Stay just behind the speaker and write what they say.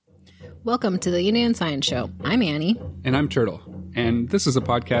Welcome to the Indian Science Show. I'm Annie. And I'm Turtle. And this is a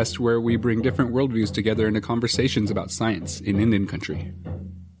podcast where we bring different worldviews together into conversations about science in Indian country.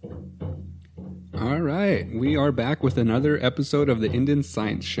 All right, we are back with another episode of the Indian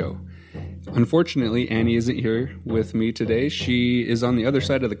Science Show. Unfortunately, Annie isn't here with me today. She is on the other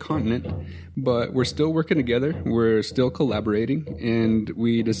side of the continent, but we're still working together. We're still collaborating, and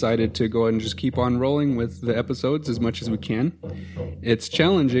we decided to go ahead and just keep on rolling with the episodes as much as we can. It's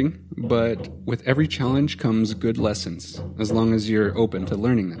challenging, but with every challenge comes good lessons, as long as you're open to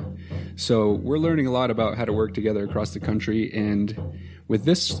learning them. So we're learning a lot about how to work together across the country, and with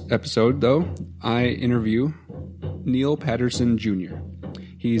this episode, though, I interview Neil Patterson Jr.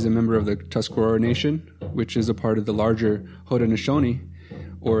 He's a member of the Tuscarora Nation, which is a part of the larger Haudenosaunee,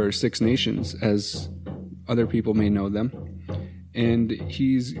 or Six Nations, as other people may know them. And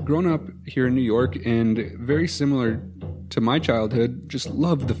he's grown up here in New York, and very similar to my childhood, just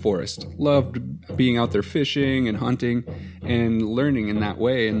loved the forest, loved being out there fishing and hunting and learning in that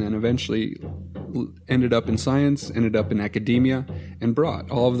way, and then eventually ended up in science, ended up in academia, and brought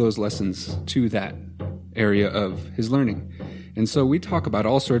all of those lessons to that area of his learning. And so we talk about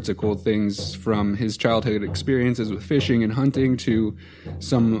all sorts of cool things, from his childhood experiences with fishing and hunting to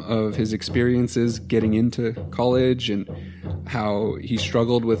some of his experiences getting into college and how he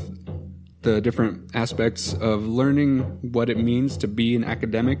struggled with the different aspects of learning what it means to be an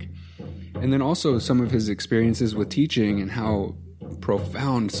academic. And then also some of his experiences with teaching and how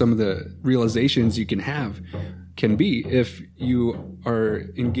profound some of the realizations you can be if you are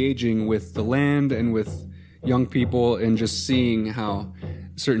engaging with the land and with young people and just seeing how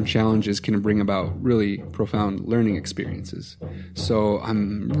certain challenges can bring about really profound learning experiences. So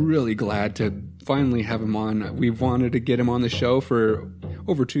I'm really glad to finally have him on. We've wanted to get him on the show for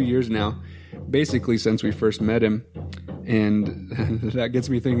over 2 years now, basically since we first met him. And that gets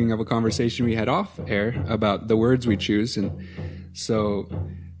me thinking of a conversation we had off air about the words we choose. And so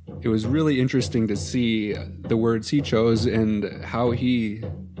it was really interesting to see the words he chose and how he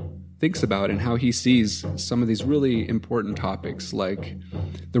thinks about and how he sees some of these really important topics, like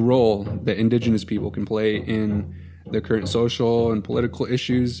the role that Indigenous people can play in the current social and political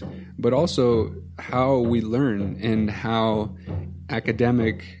issues, but also how we learn and how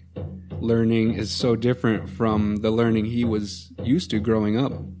academic learning is so different from the learning he was used to growing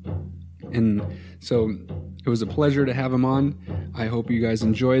up. And so it was a pleasure to have him on. I hope you guys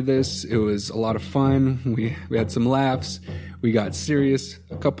enjoyed this. It was a lot of fun. We had some laughs. We got serious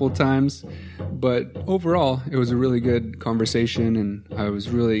a couple of times. But overall, it was a really good conversation, and I was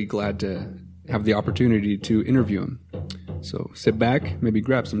really glad to have the opportunity to interview him. So sit back, maybe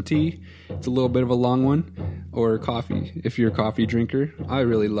grab some tea. It's a little bit of a long one, or coffee if you're a coffee drinker. I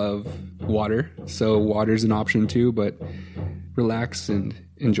really love water, so water's an option too, but relax and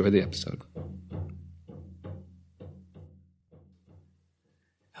enjoy the episode.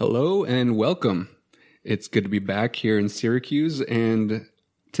 Hello and welcome. It's good to be back here in Syracuse, and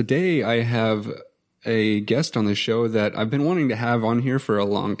today I have a guest on the show that I've been wanting to have on here for a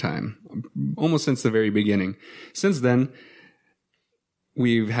long time, almost since the very beginning. Since then,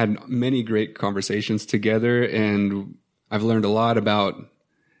 we've had many great conversations together, and I've learned a lot about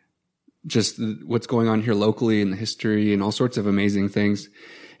just what's going on here locally and the history and all sorts of amazing things.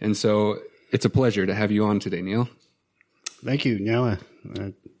 And so it's a pleasure to have you on today, Neil. Thank you, Noah.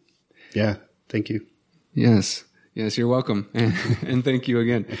 Yeah, thank you. Yes, you're welcome. And thank you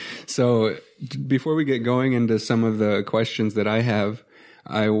again. So before we get going into some of the questions that I have,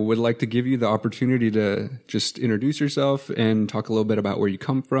 I would like to give you the opportunity to just introduce yourself and talk a little bit about where you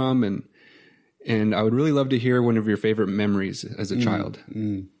come from. And I would really love to hear one of your favorite memories as a child.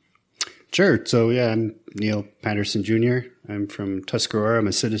 Sure. So, yeah, I'm Neil Patterson Jr. I'm from Tuscarora. I'm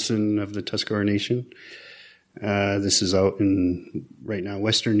a citizen of the Tuscarora Nation. This is out in right now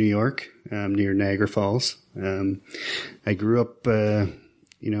Western New York, near Niagara Falls. I grew up,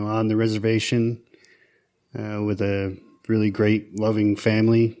 on the reservation with a really great, loving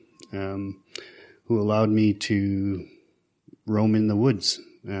family who allowed me to roam in the woods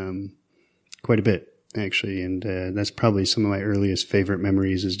quite a bit, actually. And that's probably some of my earliest favorite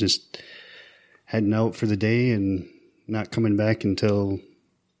memories, is just heading out for the day and not coming back until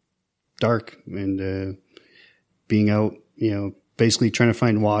dark, and being out, basically trying to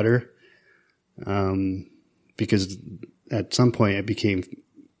find water, because at some point I became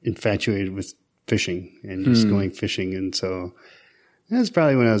infatuated with fishing and just going fishing. And so that's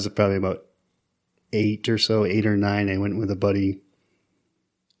probably when I was probably about 8 or 9. I went with a buddy,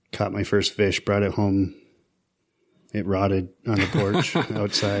 caught my first fish, brought it home. It rotted on the porch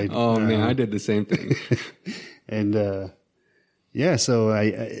outside. Oh man, I did the same thing. And Yeah, so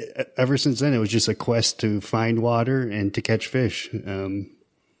I ever since then, it was just a quest to find water and to catch fish.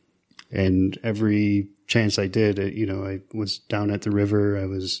 And every chance I did, I was down at the river. I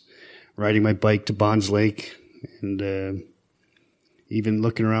was riding my bike to Bonds Lake and even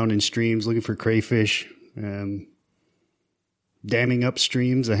looking around in streams, looking for crayfish, damming up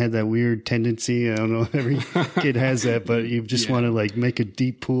streams. I had that weird tendency. I don't know if every kid has that, but you just want to like make a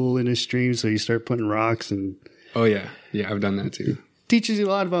deep pool in a stream. So you start putting rocks and... Oh, yeah. Yeah, I've done that too. Teaches you a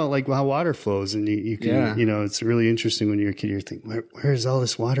lot about like how water flows, and you can, it's really interesting when you're a kid. You're thinking, where is all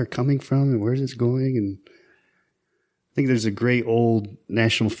this water coming from, and where's it going? And I think there's a great old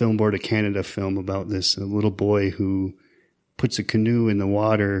National Film Board of Canada film about this, a little boy who puts a canoe in the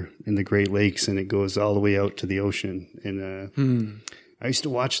water in the Great Lakes, and it goes all the way out to the ocean. And I used to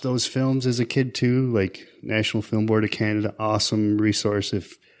watch those films as a kid too, like National Film Board of Canada, awesome resource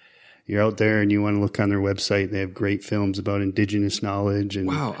if you're out there and you want to look on their website. They have great films about Indigenous knowledge. And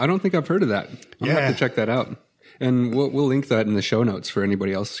wow, I don't think I've heard of that. I'll have to check that out. And we'll link that in the show notes for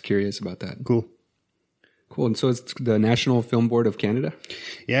anybody else curious about that. Cool. And so it's the National Film Board of Canada?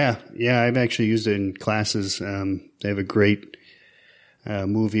 Yeah, I've actually used it in classes. They have a great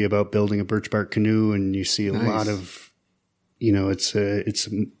movie about building a birch bark canoe, and you see a lot of, it's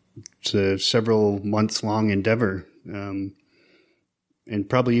a several months long endeavor. And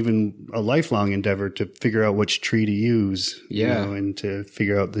probably even a lifelong endeavor to figure out which tree to use, and to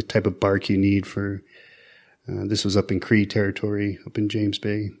figure out the type of bark you need for, this was up in Cree territory, up in James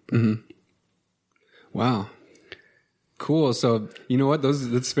Bay. Mm-hmm. Wow. Cool. So, you know what?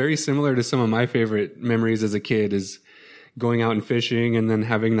 That's very similar to some of my favorite memories as a kid is going out and fishing and then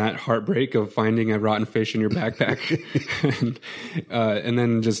having that heartbreak of finding a rotten fish in your backpack and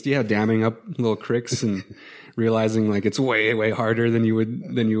then just, damming up little cricks and realizing like it's way, way harder than you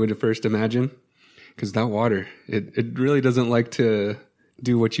would at first imagine. Cause that water, it really doesn't like to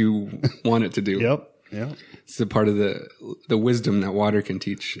do what you want it to do. Yep. It's a part of the wisdom that water can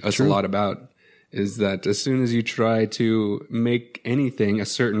teach us a lot about is that as soon as you try to make anything a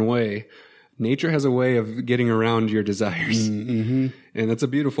certain way, nature has a way of getting around your desires. Mm-hmm. And that's a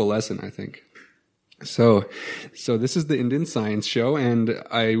beautiful lesson, I think. So this is the Indian Science Show, and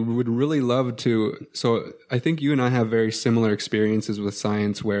I would really love to. So I think you and I have very similar experiences with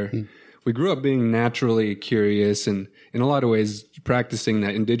science where we grew up being naturally curious and in a lot of ways practicing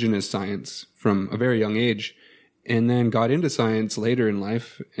that indigenous science from a very young age, and then got into science later in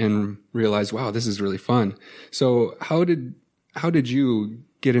life and realized, wow, this is really fun. So how did you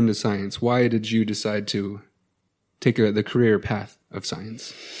get into science? Why did you decide to take the career path of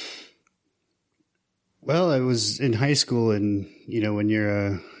science? Well, I was in high school, and when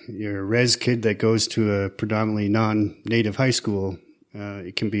you're a res kid that goes to a predominantly non-native high school,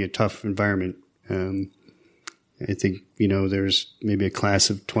 it can be a tough environment. I think there's maybe a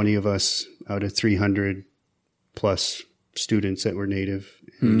class of 20 of us out of 300 plus students that were native,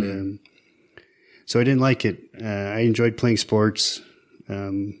 and so I didn't like it. I enjoyed playing sports.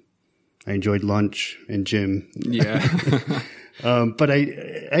 I enjoyed lunch and gym. Yeah. But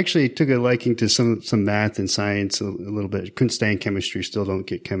I actually took a liking to some math and science a little bit. Couldn't stand chemistry. Still don't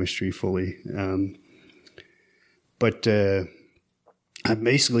get chemistry fully. But I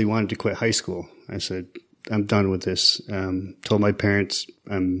basically wanted to quit high school. I said, I'm done with this. Told my parents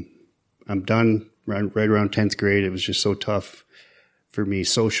I'm done right around 10th grade. It was just so tough for me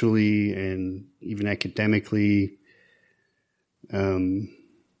socially and even academically.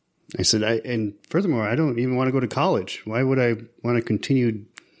 I said, and furthermore, I don't even want to go to college. Why would I want to continue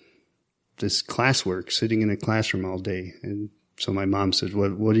this classwork, sitting in a classroom all day? And so my mom said,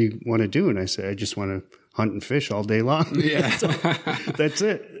 what do you want to do? And I said, I just want to hunt and fish all day long. Yeah. So that's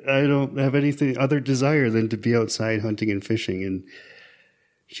it. I don't have anything other desire than to be outside hunting and fishing. And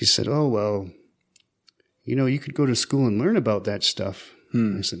she said, oh, well, you could go to school and learn about that stuff.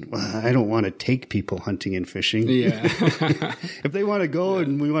 I said, well, I don't want to take people hunting and fishing. Yeah. If they want to go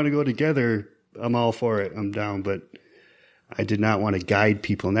and we want to go together, I'm all for it. I'm down. But I did not want to guide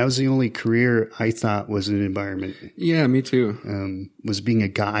people. And that was the only career I thought was an environment. Yeah, me too. Was being a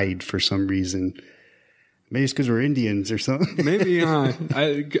guide for some reason. Maybe it's because we're Indians or something. Maybe.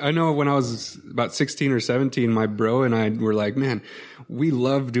 I know when I was about 16 or 17, my bro and I were like, man, we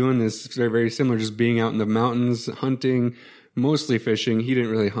love doing this. Very, very similar, just being out in the mountains, hunting, mostly fishing. He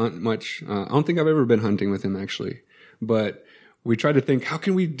didn't really hunt much. I don't think I've ever been hunting with him, actually. But we tried to think, how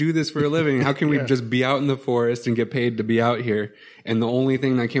can we do this for a living? How can we just be out in the forest and get paid to be out here? And the only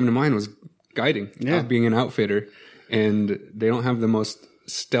thing that came to mind was guiding, being an outfitter. And they don't have the most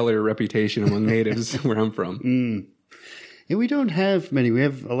stellar reputation among natives where I'm from. And we don't have many. We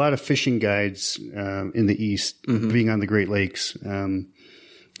have a lot of fishing guides in the East, being on the Great Lakes.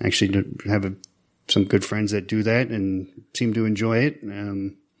 Actually, have some good friends that do that and seem to enjoy it.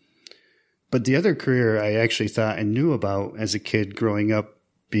 But the other career I actually thought and knew about as a kid growing up,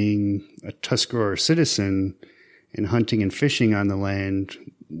 being a Tuscarora citizen and hunting and fishing on the land,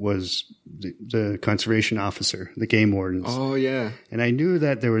 was the conservation officer, the game wardens. Oh, yeah. And I knew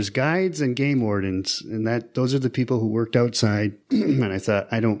that there was guides and game wardens, and that those are the people who worked outside. And I thought,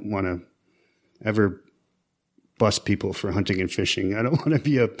 I don't want to ever bust people for hunting and fishing. I don't want to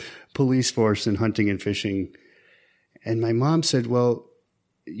be a police force in hunting and fishing. And my mom said, well,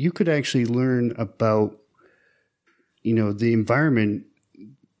 you could actually learn about, the environment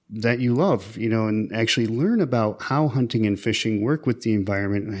that you love, and actually learn about how hunting and fishing work with the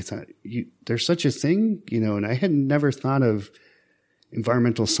environment. And I thought, there's such a thing, and I had never thought of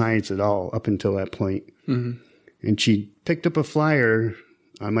environmental science at all up until that point. Mm-hmm. And she picked up a flyer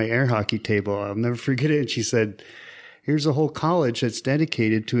on my air hockey table. I'll never forget it. And she said, here's a whole college that's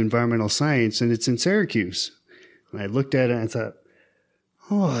dedicated to environmental science, and it's in Syracuse. And I looked at it and I thought,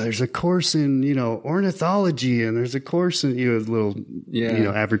 oh, there's a course in, ornithology, and there's a course in, little,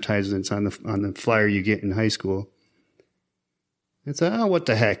 advertisements on the flyer you get in high school. I thought, oh, what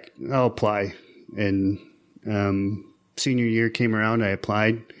the heck? I'll apply. And senior year came around, I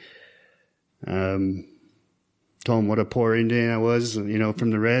applied. Told them what a poor Indian I was, from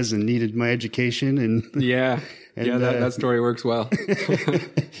the res, and needed my education. And that story works well.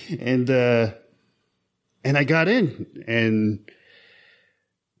 And I got in, and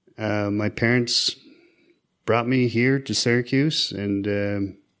my parents brought me here to Syracuse, and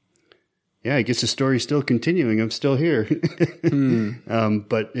I guess the story's still continuing. I'm still here.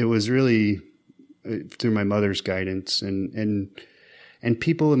 But it was really through my mother's guidance and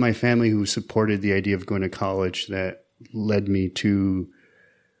people in my family who supported the idea of going to college that led me to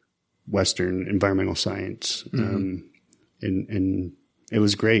Western environmental science. And it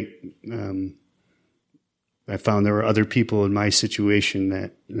was great. I found there were other people in my situation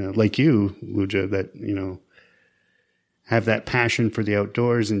that, like you, Luja, that, have that passion for the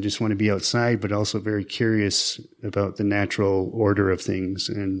outdoors and just want to be outside, but also very curious about the natural order of things.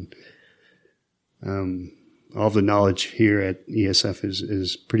 And all the knowledge here at ESF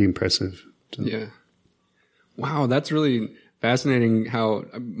is pretty impressive. So. Yeah. Wow, that's really fascinating how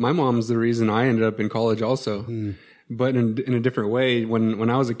my mom's the reason I ended up in college also. But in a different way. When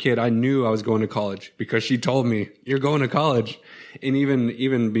I was a kid, I knew I was going to college because she told me, you're going to college. And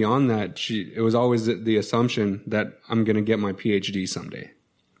even beyond that, it was always the assumption that I'm going to get my PhD someday.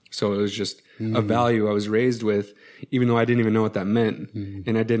 So it was just a value I was raised with, even though I didn't even know what that meant.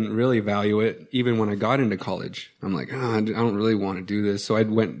 And I didn't really value it even when I got into college. I'm like, I don't really want to do this. So I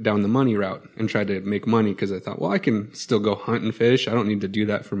went down the money route and tried to make money because I thought, well, I can still go hunt and fish. I don't need to do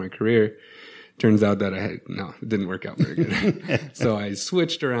that for my career. Turns out that it didn't work out very good. So I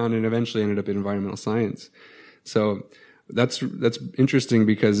switched around and eventually ended up in environmental science. So that's interesting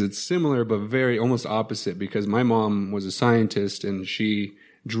because it's similar, but very almost opposite, because my mom was a scientist and she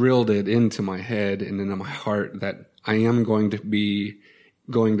drilled it into my head and into my heart that I am going to be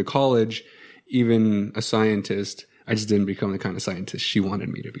going to college, even a scientist. I just didn't become the kind of scientist she wanted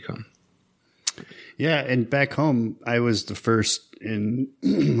me to become. Yeah, and back home, I was the first in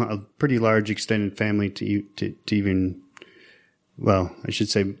a pretty large extended family to even, well, I should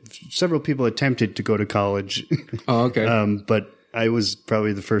say several people attempted to go to college. Oh, okay. But I was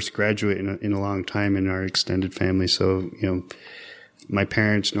probably the first graduate in a long time in our extended family. So, my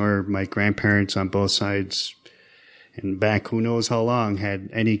parents nor my grandparents on both sides and back who knows how long had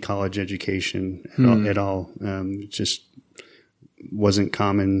any college education at all. It just wasn't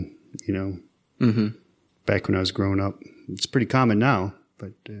common, back when I was growing up. It's pretty common now,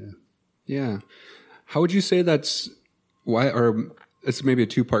 but yeah. How would you say that's why, or it's maybe a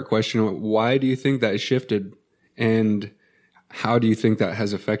two-part question. Why do you think that has shifted, and how do you think that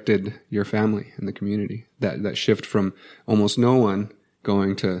has affected your family and the community? That shift from almost no one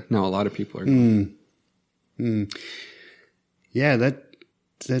going to now a lot of people are going. Yeah, that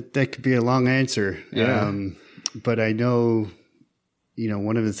could be a long answer. Yeah. But I know,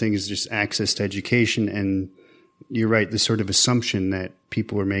 one of the things is just access to education, and you're right, the sort of assumption that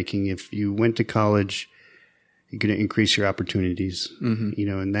people were making, if you went to college, you're going to increase your opportunities,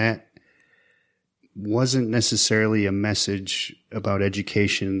 and that wasn't necessarily a message about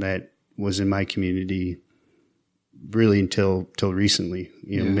education that was in my community really until recently,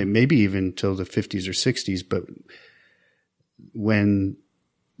 maybe even till the 50s or 60s. But when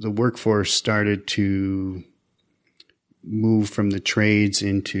the workforce started to move from the trades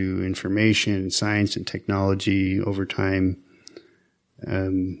into information, science, and technology over time,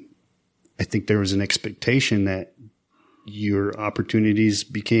 I think there was an expectation that your opportunities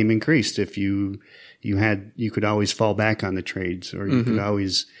became increased if you could always fall back on the trades, or you could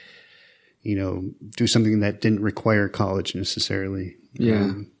always, do something that didn't require college necessarily.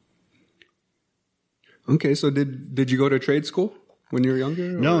 Yeah. Okay. So did you go to trade school when you were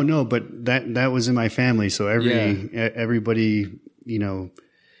younger? Or? No, but that was in my family. So everybody,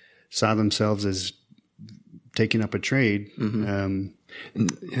 saw themselves as taking up a trade.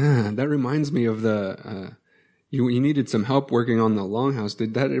 That reminds me of the, you needed some help working on the longhouse.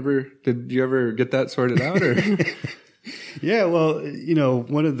 Did you ever get that sorted out? Or? Yeah. Well,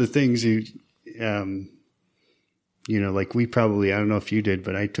 one of the things like we probably, I don't know if you did,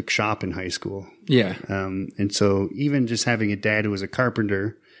 but I took shop in high school. Yeah. And so even just having a dad who was a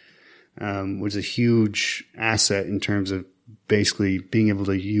carpenter, was a huge asset in terms of basically being able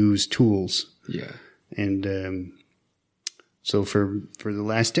to use tools. Yeah. And, so for the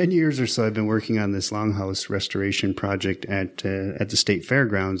last 10 years or so, I've been working on this longhouse restoration project at the state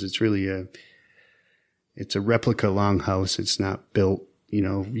fairgrounds. It's really it's a replica longhouse. It's not built,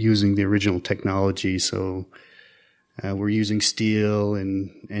 using the original technology. So, we're using steel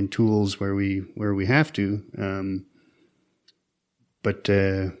and tools where we have to. But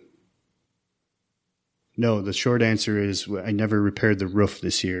no, the short answer is I never repaired the roof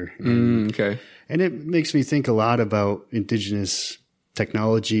this year. Okay. And it makes me think a lot about indigenous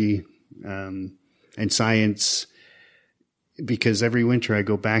technology and science, because every winter I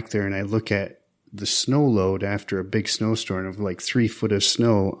go back there and I look at the snow load after a big snowstorm of like 3 foot of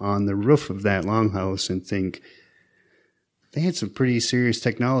snow on the roof of that longhouse and think they had some pretty serious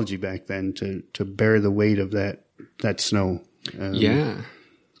technology back then to bear the weight of that snow.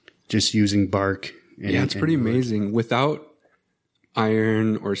 Just using bark. It's pretty amazing. Without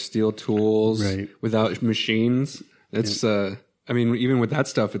iron or steel tools, right, without machines, that's even with that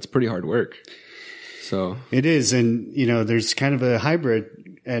stuff, it's pretty hard work. So it is. And there's kind of a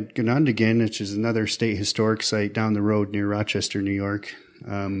hybrid at Ganondagan, which is another state historic site down the road near Rochester, New York.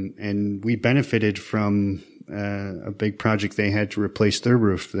 And we benefited from a big project they had to replace their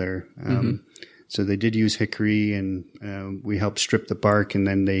roof there. So they did use hickory, and we helped strip the bark, and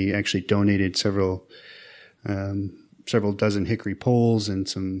then they actually donated several dozen hickory poles and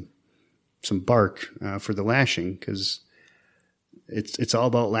some bark for the lashing, because it's all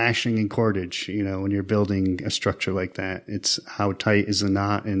about lashing and cordage. When you're building a structure like that, it's how tight is the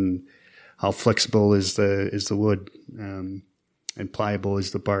knot and how flexible is the wood, and pliable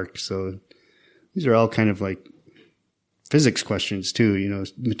is the bark. So these are all kind of like physics questions too,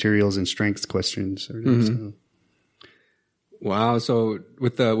 materials and strength questions. So. Wow. So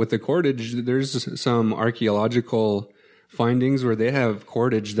with the cordage, there's some archaeological findings where they have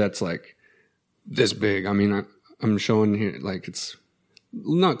cordage that's like this big. I mean, I'm showing here, like it's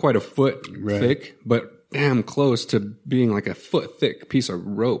not quite a foot thick, but damn close to being like a foot thick piece of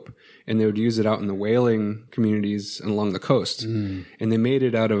rope. And they would use it out in the whaling communities along the coast. And they made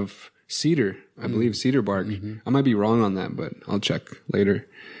it out of cedar, I believe cedar bark. I might be wrong on that, but I'll check later.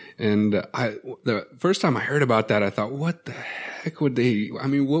 And the first time I heard about that, I thought, what the heck would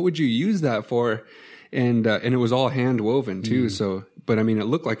what would you use that for? And it was all hand woven too. So, but I mean, it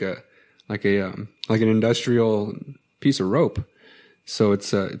looked like an industrial piece of rope. So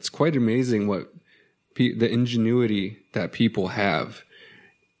it's quite amazing what the ingenuity that people have.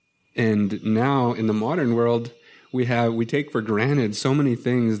 And now in the modern world, we take for granted so many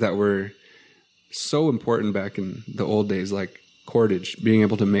things that were so important back in the old days, like cordage, being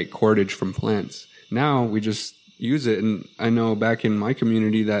able to make cordage from plants. Now we just use it. And I know back in my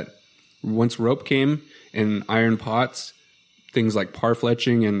community that once rope came and iron pots, things like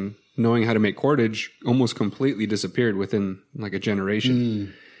parfletching and knowing how to make cordage almost completely disappeared within like a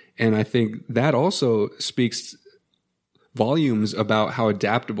generation. And I think that also speaks volumes about how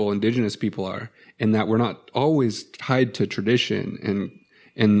adaptable indigenous people are, and that we're not always tied to tradition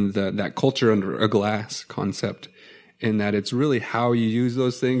and that culture under a glass concept, and that it's really how you use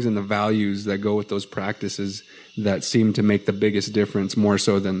those things and the values that go with those practices that seem to make the biggest difference, more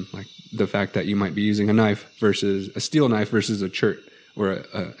so than like the fact that you might be using a steel knife versus a chert or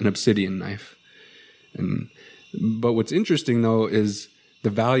an obsidian knife. But what's interesting though is the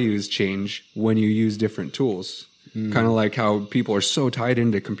values change when you use different tools. Kind of like how people are so tied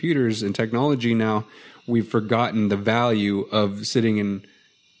into computers and technology now, we've forgotten the value of sitting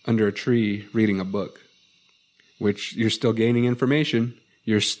under a tree reading a book, which you're still gaining information,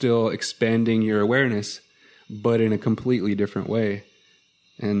 you're still expanding your awareness, but in a completely different way.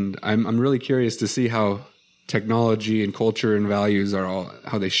 And I'm really curious to see how technology and culture and values are all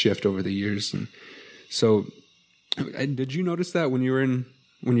how they shift over the years. And so, did you notice that when you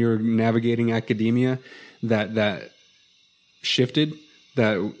were navigating academia, that shifted,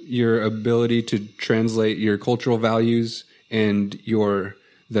 that your ability to translate your cultural values and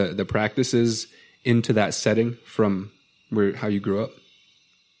the practices into that setting from how you grew up?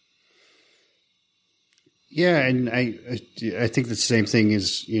 Yeah, and I think the same thing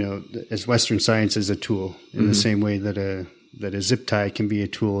is, as Western science is a tool in the same way that a zip tie can be a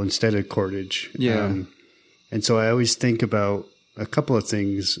tool instead of cordage. Yeah. And so I always think about a couple of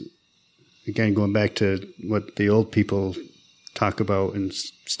things, again, going back to what the old people talk about and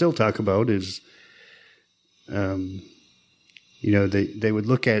still talk about is, they would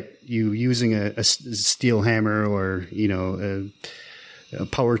look at you using a steel hammer or, a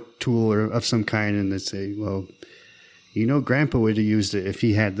power tool or of some kind, and they'd say, well, Grandpa would have used it if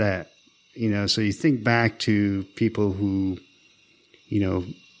he had that. So you think back to people who,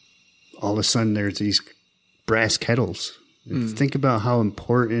 all of a sudden there's these brass kettles. Think about how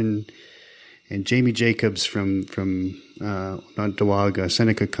important, and Jamie Jacobs from Onondaga,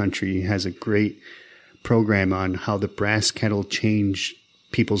 Seneca country, has a great program on how the brass kettle changed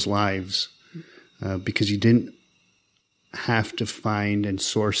people's lives, because you didn't have to find and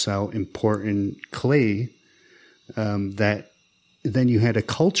source out important clay, that then you had a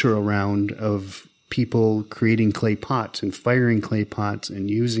culture around of people creating clay pots and firing clay pots and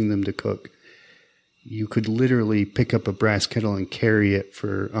using them to cook. You could literally pick up a brass kettle and carry it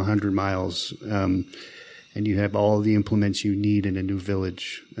for 100 miles, and you have all the implements you need in a new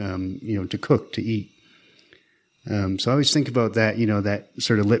village, to cook, to eat. So I always think about that, that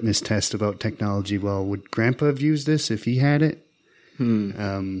sort of litmus test about technology. Well, would Grandpa have used this if he had it?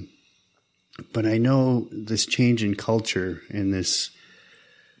 But I know this change in culture and this,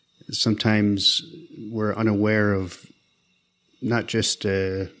 sometimes we're unaware of not just,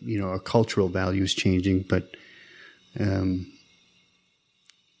 our cultural values changing, but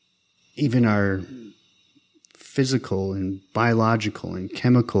even our physical and biological and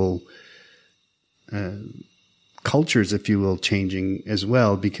chemical cultures, if you will, changing as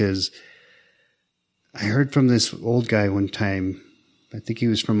well. Because I heard from this old guy one time, I think he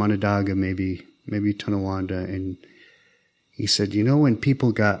was from Onondaga, maybe Tonawanda, and he said, when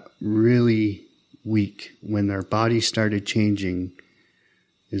people got really weak, when their bodies started changing,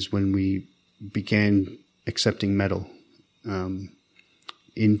 is when we began accepting metal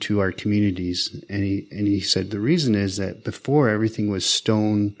into our communities. And he said the reason is that before everything was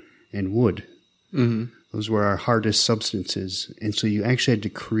stone and wood. Mm-hmm. Those were our hardest substances. And so you actually had to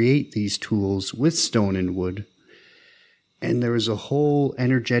create these tools with stone and wood. And there was a whole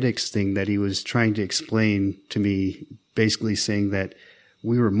energetics thing that he was trying to explain to me, basically saying that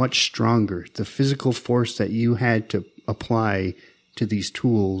we were much stronger. The physical force that you had to apply to these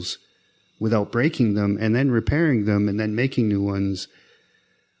tools without breaking them and then repairing them and then making new ones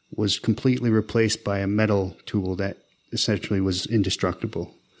was completely replaced by a metal tool that essentially was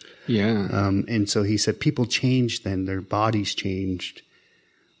indestructible. Yeah. And so he said people changed then, their bodies changed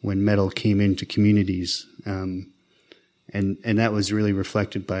when metal came into communities. And that was really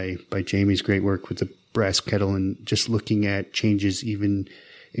reflected by Jamie's great work with the brass kettle and just looking at changes even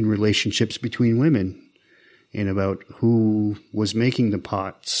in relationships between women and about who was making the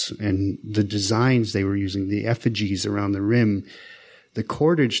pots and the designs they were using, the effigies around the rim, the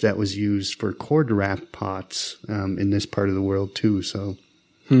cordage that was used for cord wrap pots in this part of the world too. So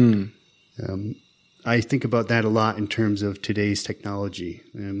I think about that a lot in terms of today's technology.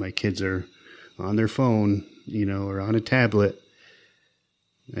 And my kids are on their phone, or on a tablet.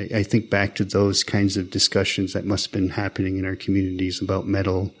 I think back to those kinds of discussions that must have been happening in our communities about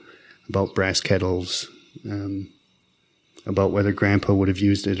metal, about brass kettles, about whether Grandpa would have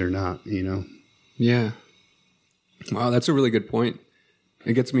used it or not, Yeah. Wow, that's a really good point.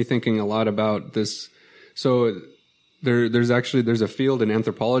 It gets me thinking a lot about this. So there's a field in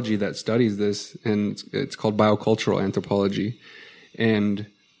anthropology that studies this, and it's called biocultural anthropology. And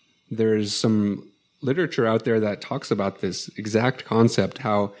there's some literature out there that talks about this exact concept,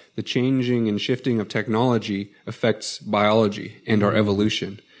 how the changing and shifting of technology affects biology and our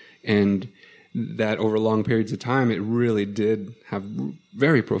evolution. And that over long periods of time, it really did have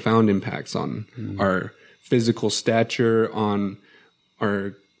very profound impacts on our physical stature, on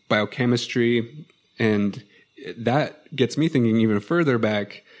our biochemistry. And that gets me thinking even further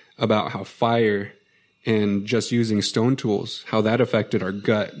back about how fire and just using stone tools, how that affected our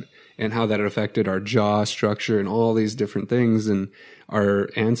gut and how that affected our jaw structure and all these different things, and our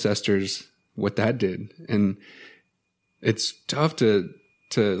ancestors, what that did. And it's tough to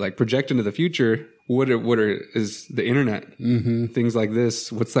like project into the future is the internet, things like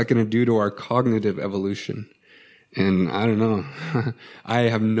this. What's that going to do to our cognitive evolution? And I don't know. I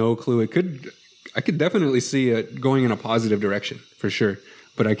have no clue. I could definitely see it going in a positive direction for sure.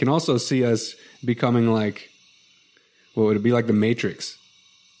 But I can also see us becoming like, what would it be, like the Matrix?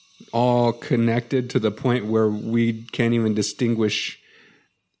 All connected to the point where we can't even distinguish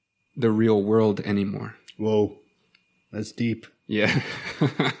the real world anymore. Whoa, that's deep. Yeah.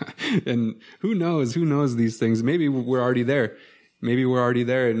 And who knows these things? Maybe we're already there. And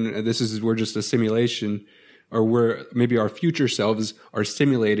we're just a simulation, or maybe our future selves are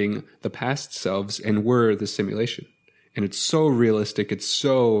simulating the past selves and we're the simulation. And it's so realistic. It's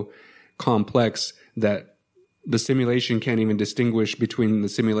so complex that the simulation can't even distinguish between the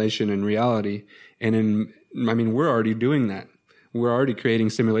simulation and reality. And we're already doing that. We're already creating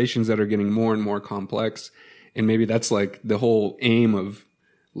simulations that are getting more and more complex. And maybe that's like the whole aim of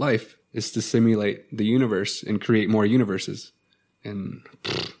life, is to simulate the universe and create more universes. And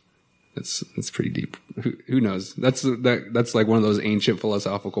that's pretty deep. Who knows? That's like one of those ancient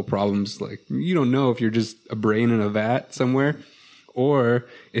philosophical problems. Like, you don't know if you're just a brain in a vat somewhere, or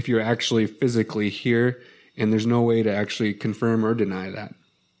if you're actually physically here, and there's no way to actually confirm or deny that,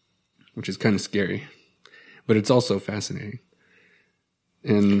 which is kind of scary, but it's also fascinating.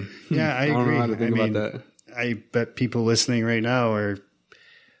 And yeah, I don't agree. know how to think about that. I bet people listening right now are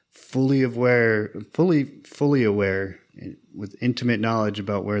fully aware with intimate knowledge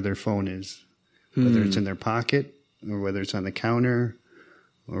about where their phone is, whether it's in their pocket or whether it's on the counter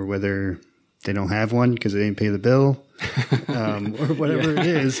or whether they don't have one because they didn't pay the bill, or whatever it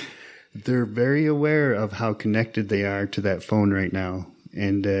is. They're very aware of how connected they are to that phone right now.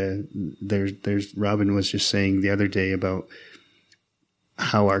 And there's Robin was just saying the other day about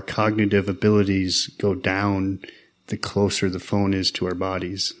how our cognitive abilities go down the closer the phone is to our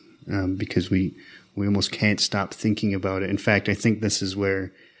bodies, because we almost can't stop thinking about it. In fact, I think this is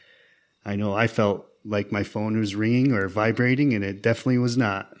where I know I felt like my phone was ringing or vibrating, and it definitely was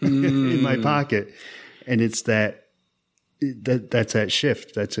not in my pocket. And it's that's that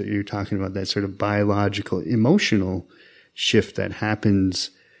shift. That's what you're talking about, that sort of biological, emotional shift that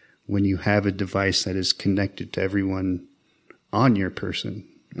happens when you have a device that is connected to everyone on your person.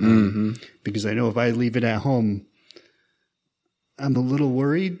 Because I know if I leave it at home, I'm a little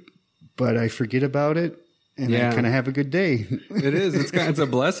worried, but I forget about it, and I kind of have a good day. It is. It's a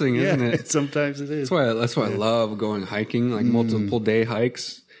blessing, isn't it? Sometimes it is. That's why I love going hiking, like multiple day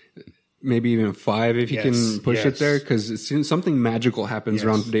hikes, maybe even 5 if you can push it there, because something magical happens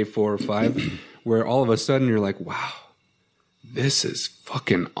around day 4 or 5, where all of a sudden you're like, wow, this is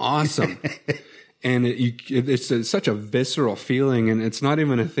fucking awesome. And it's such a visceral feeling, and it's not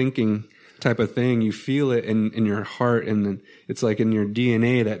even a thinking type of thing. You feel it in your heart, and then it's like in your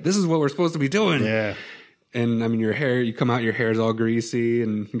DNA that this is what we're supposed to be doing. Yeah. And I mean, your hair, you come out, your hair is all greasy,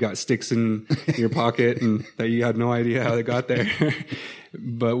 and you got sticks in your pocket, and that you had no idea how they got there.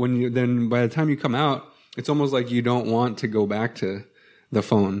 But by the time you come out, it's almost like you don't want to go back to the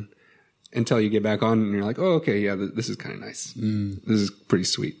phone until you get back on, and you're like, oh, okay, yeah, this is kind of nice. This is pretty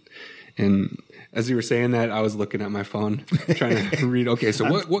sweet. And as you were saying that, I was looking at my phone, trying to read, okay, so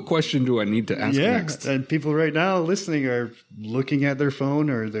what question do I need to ask next? And people right now listening are looking at their phone,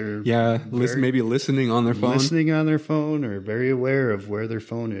 or they're maybe listening on their phone. Listening on their phone, or very aware of where their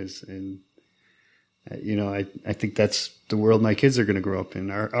phone is. And, I think that's the world my kids are going to grow up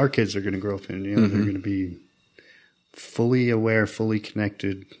in. Our kids are going to grow up in. They're going to be fully aware, fully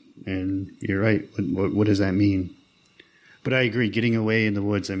connected. And you're right. What does that mean? But I agree, getting away in the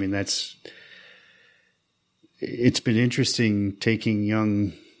woods, I mean, it's been interesting taking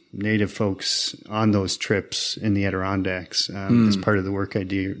young Native folks on those trips in the Adirondacks. As part of the work I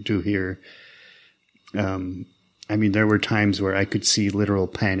do here. I mean, there were times where I could see literal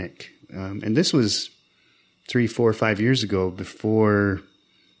panic. And this was 3, 4, 5 years ago, before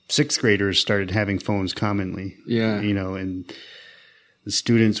 6th graders started having phones commonly. Yeah. And the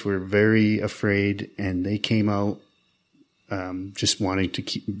students were very afraid, and they came out just wanted to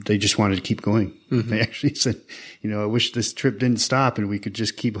keep going. They actually said, I wish this trip didn't stop and we could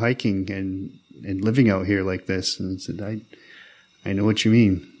just keep hiking and living out here like this. And I said, I know what you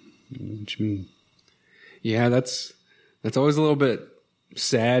mean. Yeah, that's always a little bit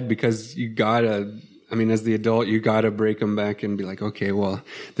sad, because as the adult, you gotta break them back and be like, okay, well,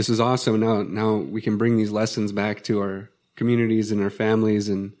 this is awesome. Now we can bring these lessons back to our communities and our families,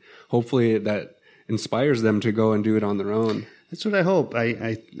 and hopefully that inspires them to go and do it on their own. That's what I hope.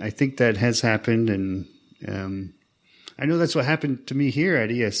 I think that has happened, and I know that's what happened to me here at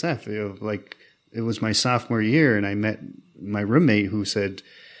ESF. Like, it was my sophomore year, and I met my roommate who said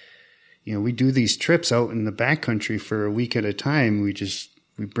we do these trips out in the backcountry for a week at a time. We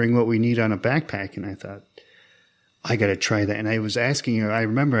bring what we need on a backpack. And I thought, I got to try that. And I was asking her, I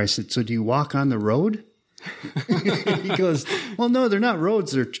remember I said, so do you walk on the road? He goes, well, no, they're not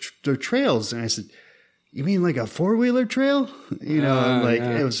roads. They're trails. And I said, you mean like a 4-wheeler trail?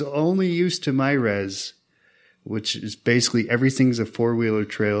 It was only used to my res, which is basically everything's a 4-wheeler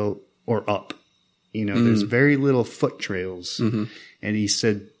trail or up. There's very little foot trails. Mm-hmm. And he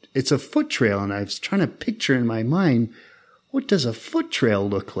said, it's a foot trail. And I was trying to picture in my mind, what does a foot trail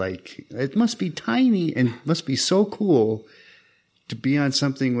look like? It must be tiny and must be so cool to be on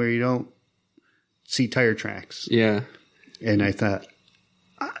something where you don't see tire tracks. Yeah. And I thought,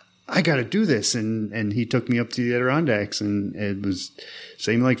 I got to do this. And he took me up to the Adirondacks, and it was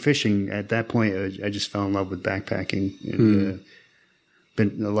same like fishing. At that point, I just fell in love with backpacking.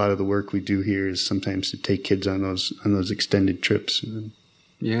 And a lot of the work we do here is sometimes to take kids on those extended trips.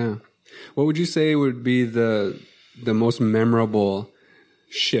 Yeah. What would you say would be the most memorable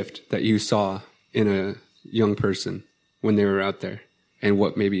shift that you saw in a young person when they were out there, and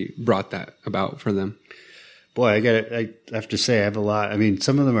what maybe brought that about for them? Boy, I have to say I have a lot. I mean,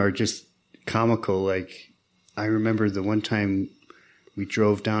 some of them are just comical. Like, I remember the one time we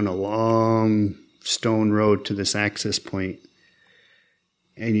drove down a long stone road to this access point,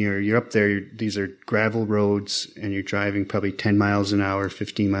 and you're up there. These are gravel roads, and you're driving probably 10 miles an hour,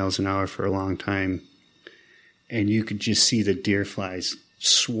 15 miles an hour for a long time. And you could just see the deer flies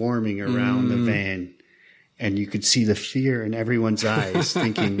swarming around the van. And you could see the fear in everyone's eyes,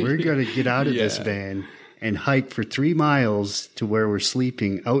 thinking, we're going to get out of this van and hike for 3 miles to where we're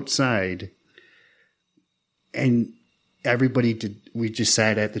sleeping outside. And we just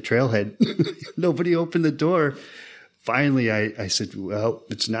sat at the trailhead. Nobody opened the door. Finally, I said, well,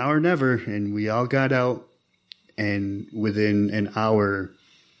 it's now or never. And we all got out. And within an hour,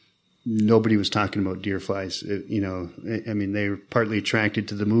 nobody was talking about deer flies. I mean, they were partly attracted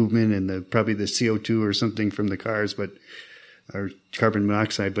to the movement and probably the CO2 or something from the cars, or carbon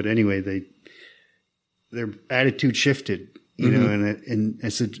monoxide. But anyway, their attitude shifted, know, and I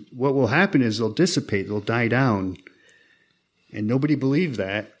said, what will happen is they'll dissipate, they'll die down. And nobody believed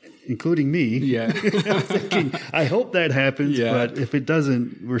that, including me. Yeah. I'm thinking, I hope that happens, but if it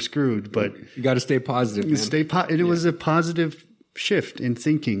doesn't, we're screwed. But you got to stay positive, man. It was a positive shift in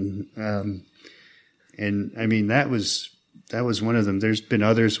thinking. And I mean, that was one of them. There's been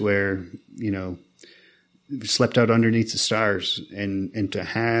others where, we slept out underneath the stars, and to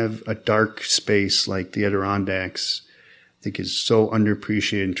have a dark space like the Adirondacks, I think is so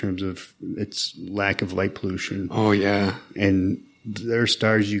underappreciated in terms of its lack of light pollution. Oh yeah. And there are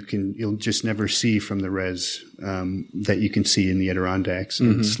stars you'll just never see from the res, that you can see in the Adirondacks.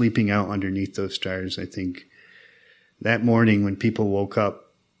 And sleeping out underneath those stars, I think, that morning when people woke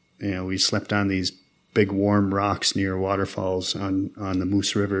up, we slept on these big warm rocks near waterfalls on the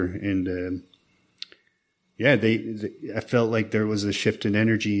Moose River. And, I felt like there was a shift in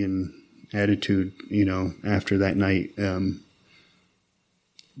energy and attitude, after that night.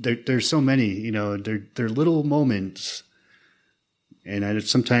 There's so many, they're little moments, and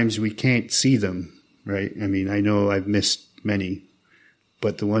sometimes we can't see them, right? I mean, I know I've missed many,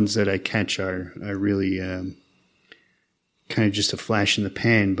 but the ones that I catch are really, kind of just a flash in the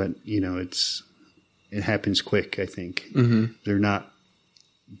pan, but it happens quick. I think they're not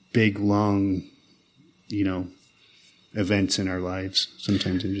big, long, events in our lives.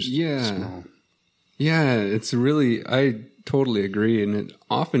 Sometimes they're just small. Yeah, it's really, I totally agree. And it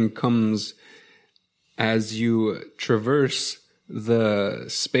often comes as you traverse the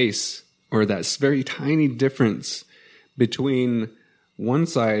space, or that very tiny difference between one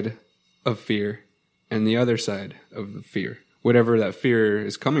side of fear and the other side of the fear, whatever that fear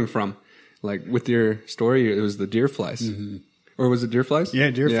is coming from. Like with your story, it was the deer flies. Or was it deer flies?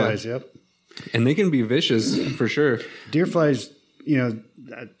 Yeah, deer flies, yep. And they can be vicious for sure. Deer flies,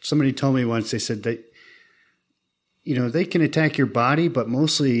 somebody told me once, they said that, they can attack your body, but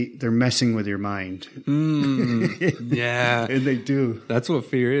mostly they're messing with your mind. Yeah. And they do. That's what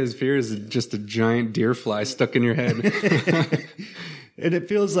fear is. Fear is just a giant deer fly stuck in your head. And it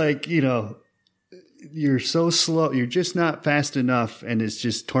feels like, you're so slow, you're just not fast enough, and it's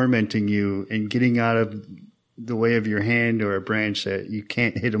just tormenting you and getting out of the way of your hand or a branch that you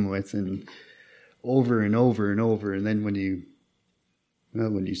can't hit them with, and over and over and over. And then when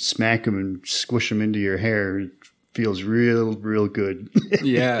you smack them and squish them into your hair, it feels real, real good.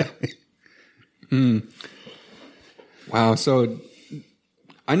 Yeah. Wow. So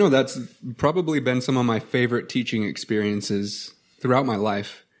I know that's probably been some of my favorite teaching experiences throughout my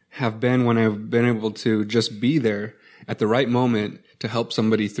life, have been when I've been able to just be there at the right moment to help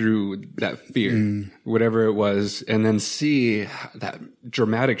somebody through that fear, whatever it was, and then see that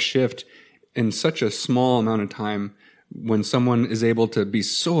dramatic shift in such a small amount of time when someone is able to be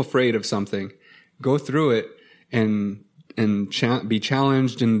so afraid of something, go through it and be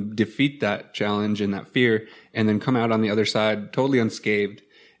challenged and defeat that challenge and that fear, and then come out on the other side totally unscathed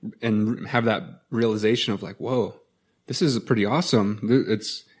and have that realization of like, whoa, this is pretty awesome.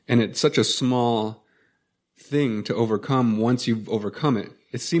 It's such a small thing to overcome once you've overcome it.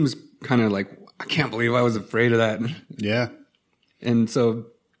 It seems kind of like, I can't believe I was afraid of that. Yeah. And so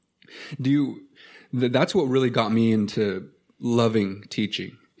that's what really got me into loving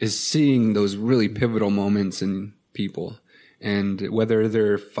teaching, is seeing those really pivotal moments in people. And whether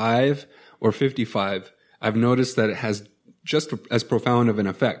they're 5 or 55, I've noticed that it has just as profound of an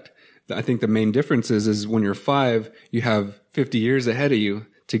effect. I think the main difference is when you're 5, you have 50 years ahead of you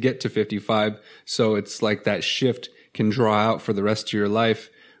to get to 55. So it's like that shift can draw out for the rest of your life.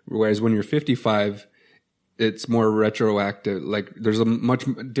 Whereas when you're 55, it's more retroactive. Like there's a much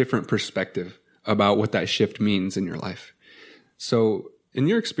different perspective about what that shift means in your life. So in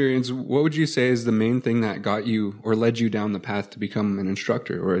your experience, what would you say is the main thing that got you or led you down the path to become an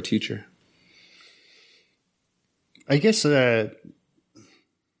instructor or a teacher? I guess, one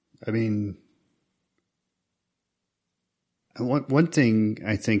thing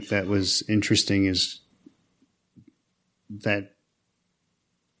I think that was interesting is that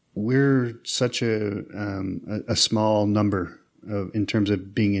we're such a small number in terms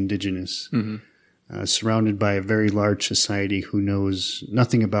of being indigenous, surrounded by a very large society who knows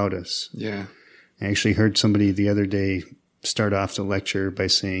nothing about us. Yeah. I actually heard somebody the other day start off the lecture by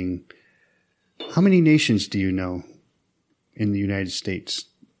saying, how many nations do you know in the United States?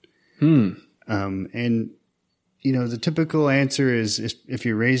 And, you know, the typical answer is if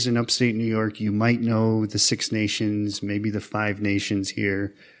you're raised in upstate New York, you might know the 6 nations, maybe the 5 nations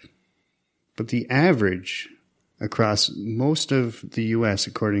here. But the average across most of the U.S.,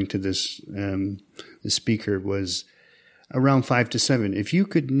 according to this the speaker, was around 5 to 7. If you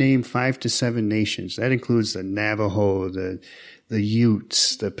could name 5 to 7 nations, that includes the Navajo, the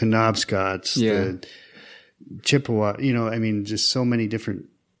Utes, the Penobscots, the Chippewa, just so many different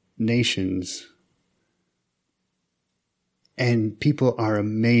nations. And people are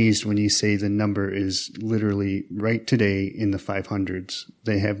amazed when you say the number is literally right today in the 500s.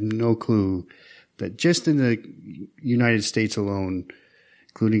 They have no clue that just in the United States alone,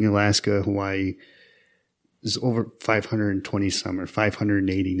 including Alaska, Hawaii, is over 520 some or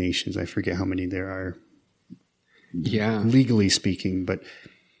 580 nations. I forget how many there are. Yeah. Legally speaking.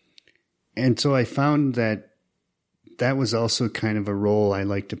 And so I found that was also kind of a role I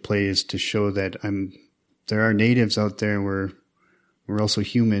like to play, is to show that there are natives out there. We're also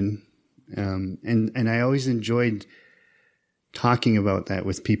human. And I always enjoyed talking about that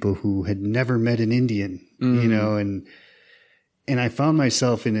with people who had never met an Indian, and I found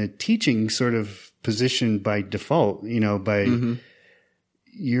myself in a teaching sort of position by default,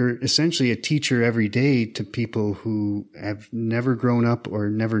 you're essentially a teacher every day to people who have never grown up or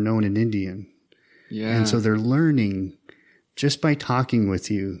never known an Indian. Yeah. And so they're learning just by talking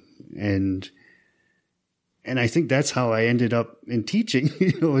with you. And I think that's how I ended up in teaching.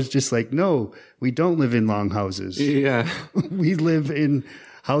 It was just like, no, we don't live in long houses. Yeah. We live in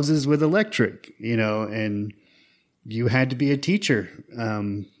houses with electric, and you had to be a teacher.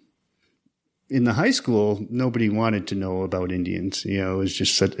 In the high school, nobody wanted to know about Indians. It was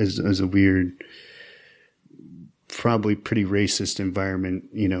just as a weird, probably pretty racist environment,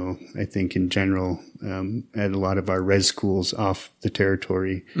 I think in general, at a lot of our res schools off the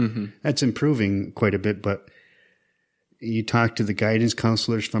territory. Mm-hmm. That's improving quite a bit, but you talk to the guidance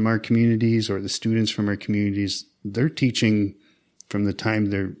counselors from our communities or the students from our communities, they're teaching from the time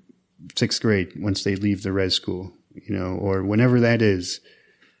they're 6th grade, once they leave the res school, or whenever that is.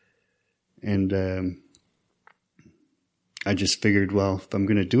 And I just figured, well, if I'm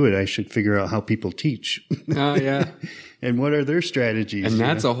going to do it, I should figure out how people teach. Oh, yeah. And what are their strategies? And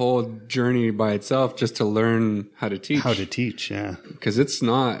that's a whole journey by itself, just to learn how to teach. How to teach, yeah. Because it's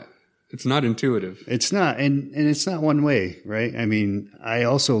not intuitive. It's not. And it's not one way, right? I mean, I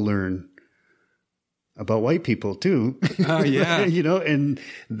also learn about white people too. Oh, yeah. And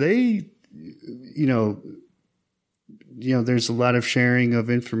they, there's a lot of sharing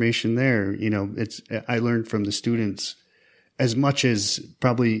of information there. I learned from the students as much as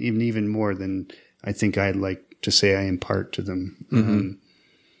probably even more than I think I'd like to say I impart to them. Mm-hmm.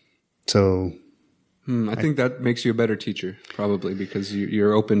 So I think that makes you a better teacher, probably, because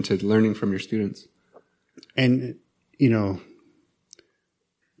you're open to learning from your students. And,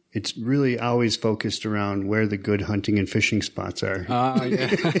 it's really always focused around where the good hunting and fishing spots are.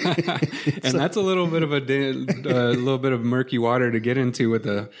 Yeah. And that's a little bit of a little bit of murky water to get into with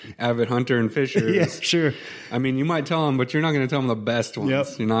a avid hunter and fisher. Yeah, sure. I mean, you might tell them, but you're not going to tell them the best ones. Yep.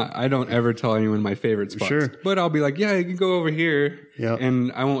 You're not. I don't ever tell anyone my favorite spots. Sure. But I'll be like, yeah, you can go over here. Yep.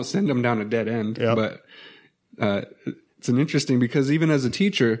 And I won't send them down a dead end. Yep. But it's an interesting, because even as a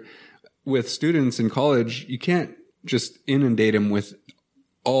teacher with students in college, you can't just inundate them with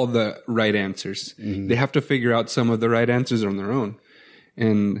all the right answers. Mm-hmm. They have to figure out some of the right answers on their own.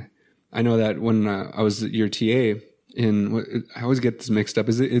 And I know that when I was your TA I always get this mixed up.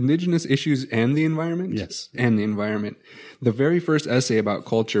 Is it Indigenous issues and the environment? Yes. And the environment. The very first essay about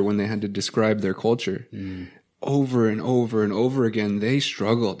culture, when they had to describe their culture, over and over and over again, they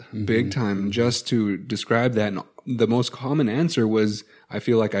struggled big time just to describe that. And the most common answer was, I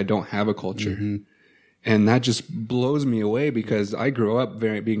feel like I don't have a culture. Mm-hmm. And that just blows me away, because I grew up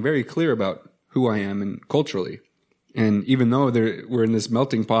being very clear about who I am and culturally. And even though we're in this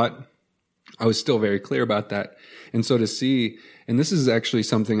melting pot, I was still very clear about that. And so to see, and this is actually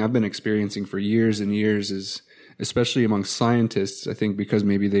something I've been experiencing for years and years, is especially among scientists, I think because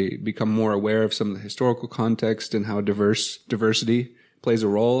maybe they become more aware of some of the historical context and how diversity plays a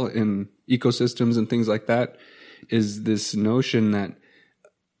role in ecosystems and things like that, is this notion that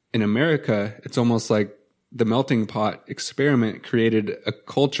in America, it's almost like the melting pot experiment created a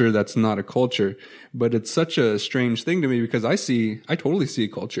culture that's not a culture. But it's such a strange thing to me, because I totally see a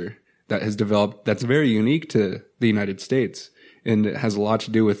culture that has developed that's very unique to the United States. And it has a lot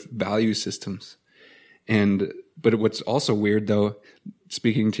to do with value systems. But what's also weird, though,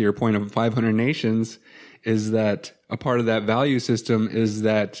 speaking to your point of 500 nations, is that a part of that value system is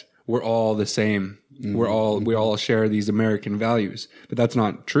that we're all the same. Mm-hmm. We all share these American values, but that's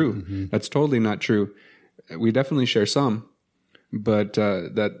not true. Mm-hmm. That's totally not true. We definitely share some, but I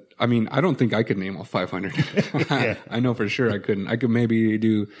don't think I could name all 500. Yeah. I know for sure I couldn't. I could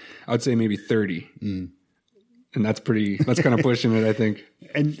I would say maybe 30. And that's kind of pushing it, I think.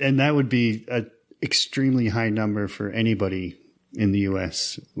 And that would be an extremely high number for anybody in the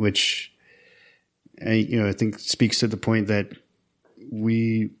U.S., which, I think speaks to the point that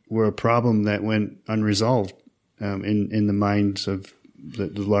we were a problem that went unresolved in the minds of the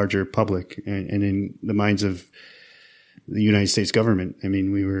larger public and in the minds of the United States government. I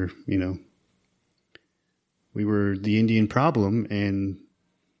mean, we were the Indian problem, and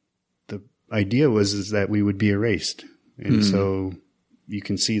the idea was that we would be erased. And so you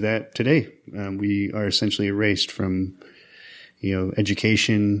can see that today. We are essentially erased from,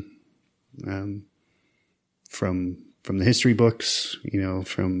 education, from the history books,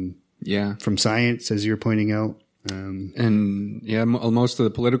 from science, as you're pointing out. Most of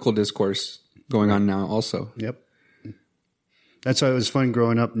the political discourse going on now also. Yep. That's why it was fun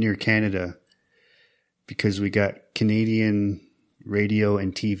growing up near Canada, because we got Canadian radio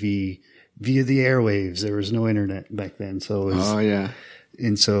and TV via the airwaves. There was no internet back then. So it was,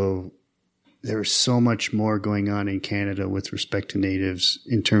 and so there was so much more going on in Canada with respect to Natives,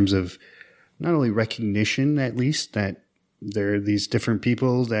 in terms of not only recognition, at least, that there are these different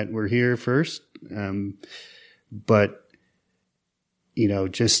people that were here first, but,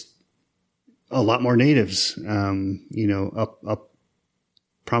 just a lot more Natives, up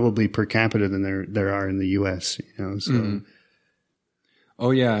probably per capita than there are in the U.S., so. Mm-hmm.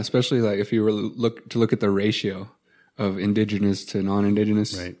 Oh yeah. Especially like if you were look at the ratio of Indigenous to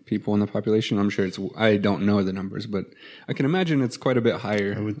non-Indigenous people in the population. I'm sure I don't know the numbers, but I can imagine it's quite a bit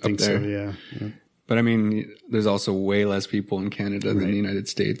higher. I would think up there. So, yeah. But I mean, there's also way less people in Canada than the United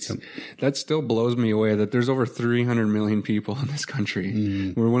States. Yep. That still blows me away that there's over 300 million people in this country.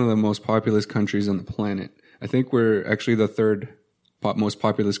 Mm. We're one of the most populous countries on the planet. I think we're actually the third most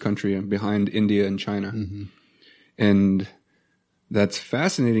populous country behind India and China. Mm-hmm. And that's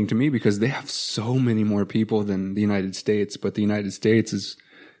fascinating to me, because they have so many more people than the United States. But the United States is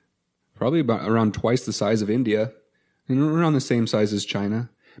probably around twice the size of India and around the same size as China.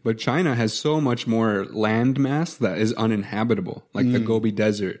 But China has so much more land mass that is uninhabitable, like the Gobi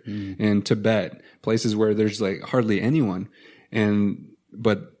Desert and Tibet, places where there's like hardly anyone.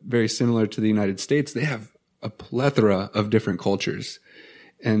 But very similar to the United States, they have a plethora of different cultures.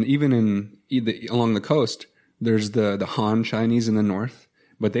 And even along the coast, there's the Han Chinese in the north,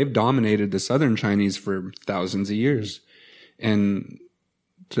 but they've dominated the southern Chinese for thousands of years. And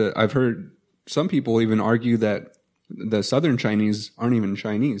I've heard some people even argue that the southern Chinese aren't even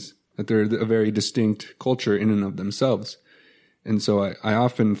Chinese, that they're a very distinct culture in and of themselves. And so I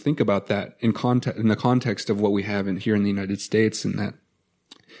often think about that in the context of what we have here in the United States, and that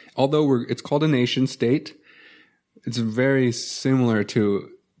although it's called a nation state, it's very similar to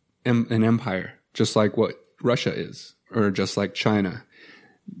an empire, just like what Russia is, or just like China.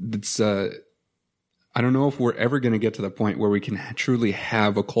 It's I don't know if we're ever going to get to the point where we can truly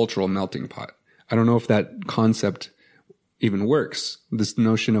have a cultural melting pot. I don't know if that concept even works. This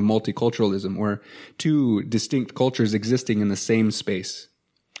notion of multiculturalism, or two distinct cultures existing in the same space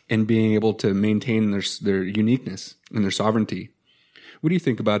and being able to maintain their uniqueness and their sovereignty. What do you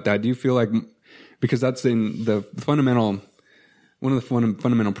think about that? Do you feel like, because that's in the fundamental, one of the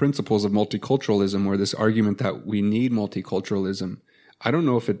fundamental principles of multiculturalism, or this argument that we need multiculturalism, I don't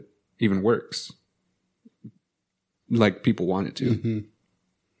know if it even works like people want it to. Mm-hmm.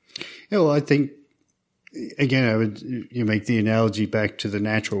 Yeah, well, I think, again, I would make the analogy back to the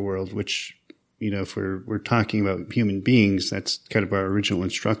natural world, which, if we're talking about human beings, that's kind of our original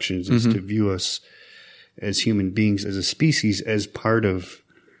instructions, is to view us as human beings, as a species, as part of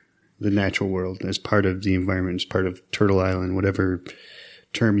the natural world, as part of the environment, as part of Turtle Island, whatever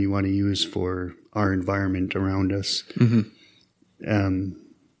term you want to use for our environment around us.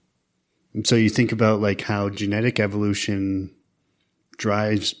 And so you think about like how genetic evolution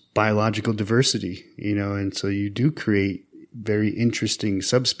drives biological diversity, and so you do create very interesting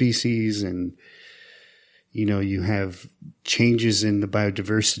subspecies, and, you have changes in the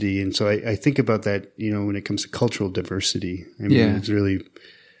biodiversity. And so I think about that, when it comes to cultural diversity. I mean, it's really,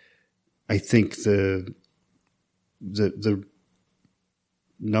 I think the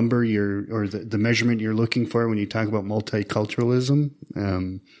number the measurement you're looking for when you talk about multiculturalism,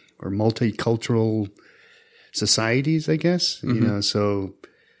 or multicultural societies, I guess, so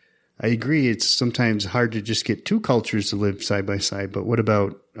I agree. It's sometimes hard to just get two cultures to live side by side, but what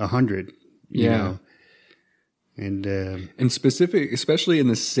about 100? You know? And especially in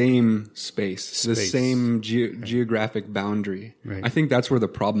the same space. The same geographic boundary. Right. I think that's where the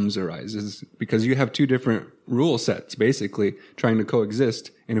problems arise, is because you have two different rule sets basically trying to coexist.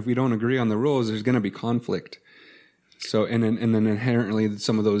 And if we don't agree on the rules, there's going to be conflict. So, and then inherently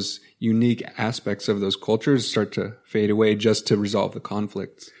some of those unique aspects of those cultures start to fade away just to resolve the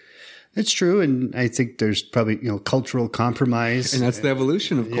conflicts. It's true. And I think there's probably, cultural compromise. And that's the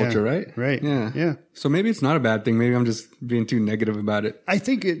evolution of culture, right? Right. Yeah. So maybe it's not a bad thing. Maybe I'm just being too negative about it. I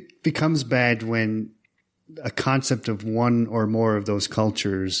think it becomes bad when a concept of one or more of those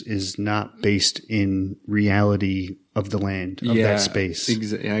cultures is not based in reality of the land, of that space.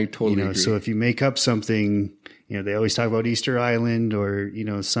 Exactly. I totally agree. So if you make up something, they always talk about Easter Island, or,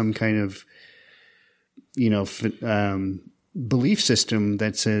 some kind of, belief system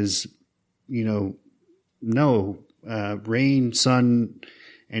that says, no, rain, sun,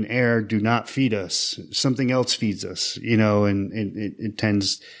 and air do not feed us. Something else feeds us, and it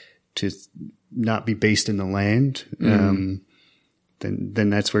tends to not be based in the land. Then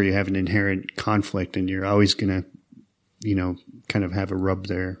that's where you have an inherent conflict, and you're always going to, kind of have a rub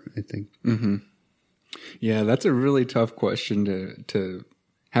there, I think. Mm-hmm. Yeah, that's a really tough question to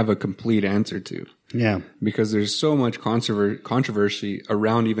have a complete answer to. Yeah. Because there's so much controversy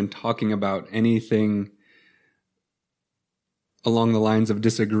around even talking about anything along the lines of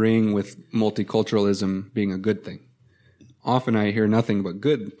disagreeing with multiculturalism being a good thing. Often I hear nothing but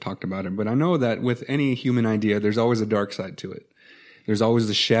good talked about it, but I know that with any human idea, there's always a dark side to it. There's always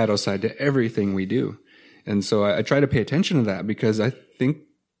the shadow side to everything we do. And so I try to pay attention to that, because I think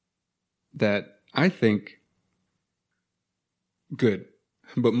good.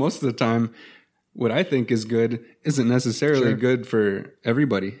 But most of the time, what I think is good isn't necessarily good for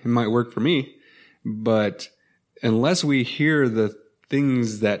everybody. It might work for me, but unless we hear the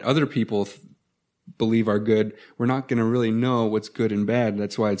things that other people believe are good, we're not going to really know what's good and bad.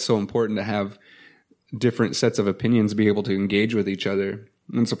 That's why it's so important to have different sets of opinions, be able to engage with each other.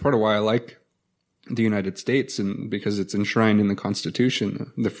 And it's a part of why I like the United States, and because it's enshrined in the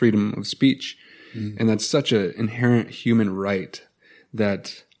Constitution, the freedom of speech. And that's such an inherent human right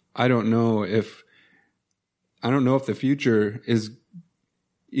that I don't know if the future is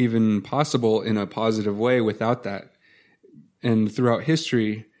even possible in a positive way without that. And throughout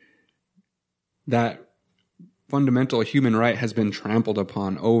history, that fundamental human right has been trampled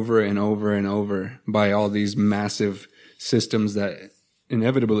upon over and over and over by all these massive systems that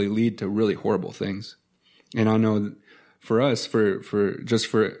inevitably lead to really horrible things. And I know that for us,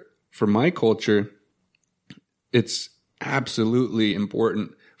 for my culture, it's absolutely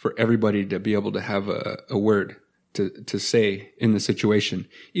important for everybody to be able to have a word to say in the situation,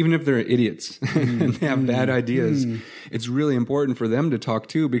 even if they're idiots and they have bad ideas. It's really important for them to talk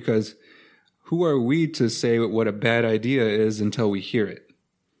too, because who are we to say what a bad idea is until we hear it?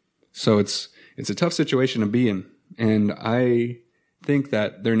 So it's a tough situation to be in. And I think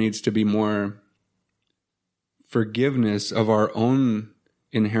that there needs to be more forgiveness of our own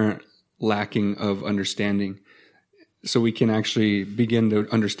inherent lacking of understanding, so we can actually begin to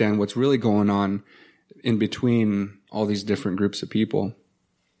understand what's really going on in between all these different groups of people.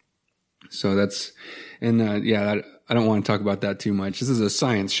 So that's, and I don't want to talk about that too much. This is a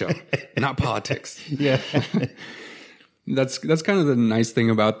science show, not politics. Yeah. That's kind of the nice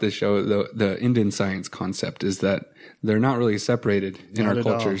thing about this show, the Indian science concept, is that they're not really separated in our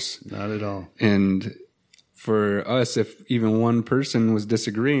cultures. Not at all. And for us, if even one person was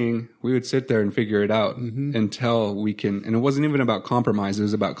disagreeing, we would sit there and figure it out until we can. And it wasn't even about compromise. It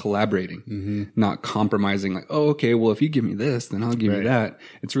was about collaborating, not compromising. Like, oh, okay, well, if you give me this, then I'll give you that.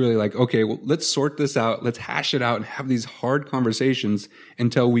 It's really like, okay, well, let's sort this out. Let's hash it out and have these hard conversations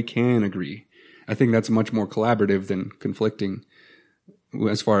until we can agree. I think that's much more collaborative than conflicting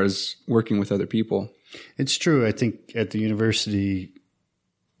as far as working with other people. It's true. I think at the university,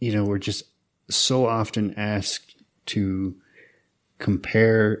 we're just so often asked to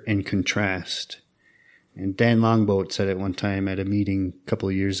compare and contrast. And Dan Longboat said it one time at a meeting a couple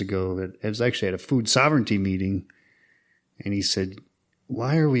of years ago. It was actually at a food sovereignty meeting. And he said,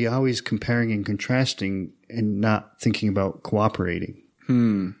 why are we always comparing and contrasting and not thinking about cooperating?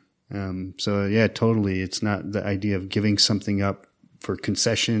 So yeah, totally. It's not the idea of giving something up for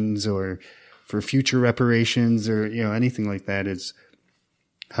concessions or for future reparations or, anything like that. It's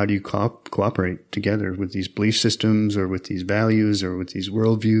how do you cooperate together with these belief systems or with these values or with these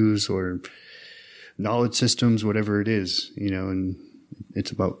worldviews or knowledge systems, whatever it is, and I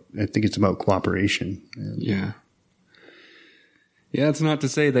think it's about cooperation. Yeah. Yeah. It's not to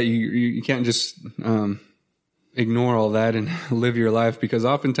say that you can't just, ignore all that and live your life, because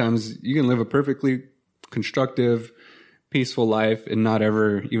oftentimes you can live a perfectly constructive, peaceful life and not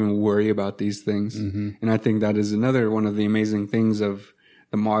ever even worry about these things. And I think that is another one of the amazing things of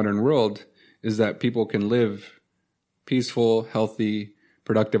the modern world, is that people can live peaceful, healthy,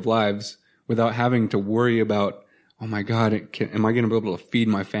 productive lives without having to worry about, oh my God, am I going to be able to feed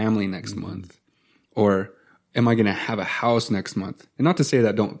my family next month? Or am I going to have a house next month? And not to say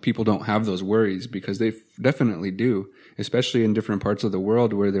that people don't have those worries, because they definitely do, especially in different parts of the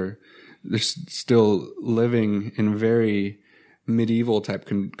world where they're still living in very medieval type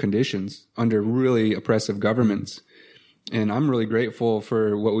conditions under really oppressive governments. And I'm really grateful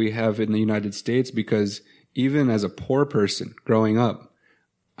for what we have in the United States, because even as a poor person growing up,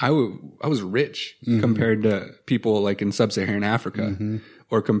 I was rich compared to people like in sub-Saharan Africa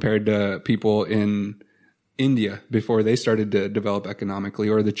or compared to people in India before they started to develop economically,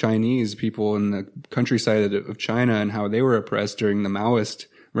 or the Chinese people in the countryside of China and how they were oppressed during the Maoist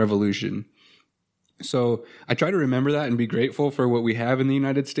revolution. So I try to remember that and be grateful for what we have in the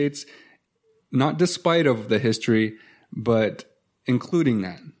United States, not despite of the history, but including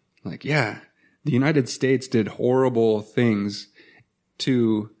that. Like, yeah, the United States did horrible things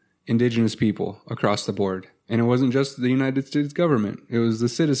to indigenous people across the board. And it wasn't just the United States government. It was the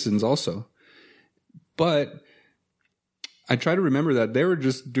citizens also. But I try to remember that they were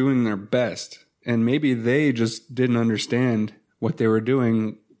just doing their best, and maybe they just didn't understand what they were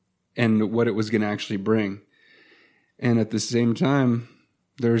doing and what it was going to actually bring. And at the same time,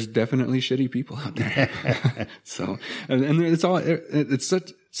 there's definitely shitty people out there. So, and it's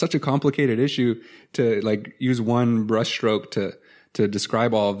such a complicated issue to like use one brushstroke to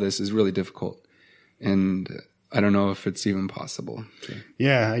describe all of this is really difficult. And I don't know if it's even possible.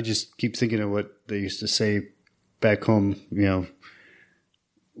 Yeah, I just keep thinking of what they used to say back home,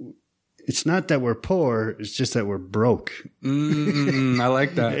 it's not that we're poor, it's just that we're broke. I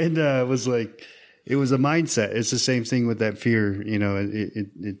like that. And it was like, it was a mindset. It's the same thing with that fear,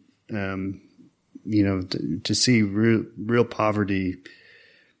 to see real poverty,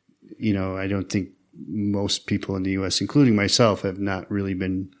 I don't think most people in the U.S., including myself, have not really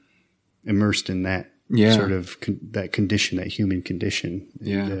been immersed in that. Sort of that condition, that human condition.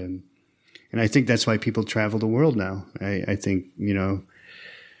 Yeah. And I think that's why people travel the world now. I think,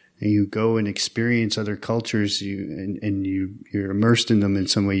 you go and experience other cultures, you're immersed in them in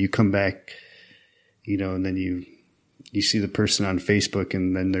some way. You come back, and then you see the person on Facebook,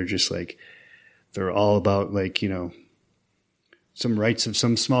 and then they're just like, they're all about like, some rights of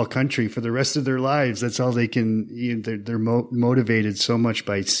some small country for the rest of their lives. That's all they can, they're motivated so much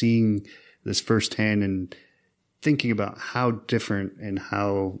by seeing this firsthand and thinking about how different and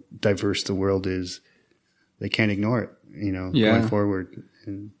how diverse the world is. They can't ignore it, going forward.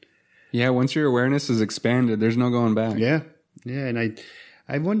 And once your awareness is expanded, there's no going back. Yeah. Yeah. And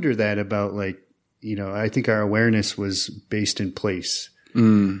I wonder that about like, I think our awareness was based in place.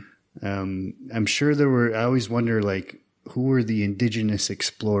 I'm sure I always wonder like, who were the indigenous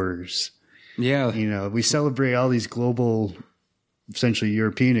explorers? Yeah. We celebrate all these global essentially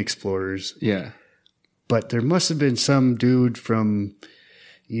European explorers. Yeah. But there must have been some dude from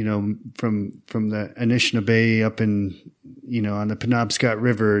the Anishinaabe up in, on the Penobscot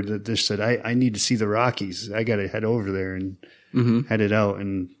River that just said, I need to see the Rockies. I got to head over there and head it out.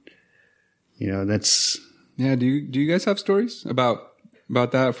 And, that's. Yeah. Do you guys have stories about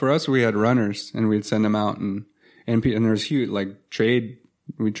that? For us, we had runners and we'd send them out and there's huge, like trade.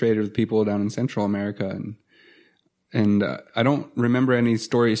 We traded with people down in Central America and I don't remember any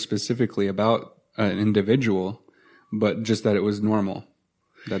stories specifically about an individual, but just that it was normal.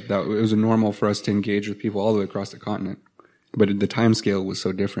 That it was normal for us to engage with people all the way across the continent. But the time scale was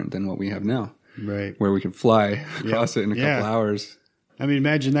so different than what we have now. Right. Where we could fly across it in a couple hours. I mean,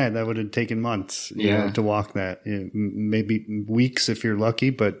 imagine that. That would have taken months to walk that. Maybe weeks if you're lucky,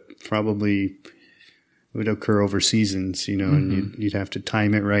 but probably it would occur over seasons, and you'd have to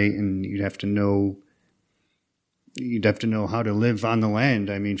time it right and you'd have to know how to live on the land.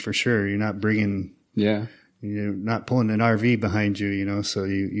 I mean, for sure. You're not bringing... Yeah. You're not pulling an RV behind you, so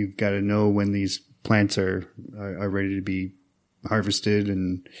you've got to know when these plants are ready to be harvested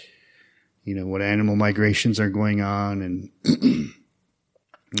and, what animal migrations are going on. And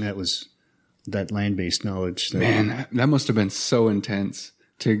that land-based knowledge. Man, that must have been so intense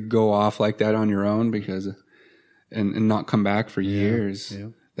to go off like that on your own and not come back for years. Yeah.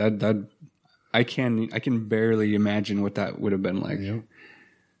 That I can barely imagine what that would have been like. Yeah.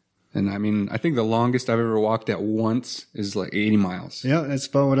 And I mean, I think the longest I've ever walked at once is like 80 miles. Yeah, that's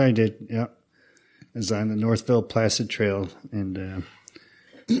about what I did. Yeah. I was on the Northville Placid Trail. And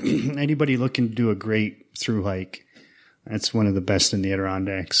anybody looking to do a great through hike, that's one of the best in the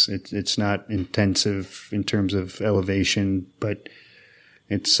Adirondacks. It's not intensive in terms of elevation, but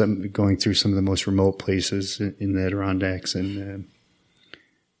it's going through some of the most remote places in the Adirondacks. And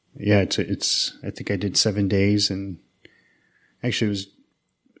it's I think I did 7 days. And actually it was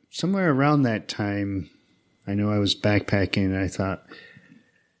somewhere around that time, I know I was backpacking and I thought,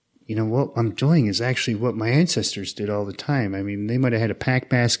 what I'm doing is actually what my ancestors did all the time. I mean, they might have had a pack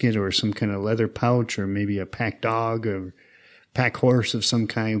basket or some kind of leather pouch or maybe a pack dog or pack horse of some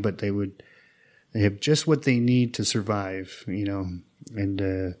kind, but they have just what they need to survive, and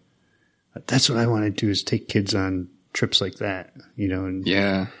that's what I want to do is take kids on trips like that, and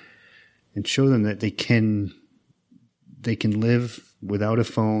show them that they can live without a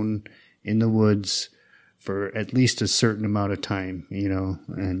phone in the woods for at least a certain amount of time,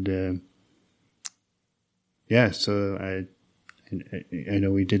 and so I know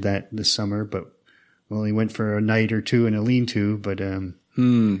we did that this summer, but we only went for a night or two in a lean-to, but you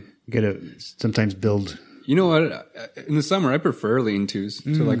got to sometimes build. You know what? In the summer, I prefer lean-tos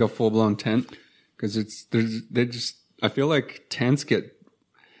to like a full-blown tent because I feel like tents get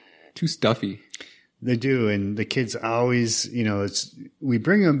too stuffy. They do, and the kids always, we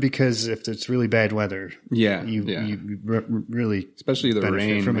bring them because if it's really bad weather, you really especially the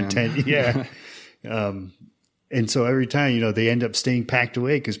rain from a tent, and so every time, they end up staying packed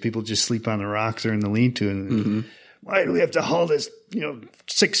away because people just sleep on the rocks or in the lean-to, and why do we have to haul this,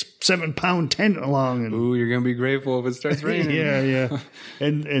 6-7 pound tent along? And, ooh, you're gonna be grateful if it starts raining. yeah,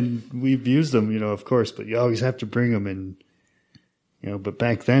 and we've used them, of course, but you always have to bring them and. But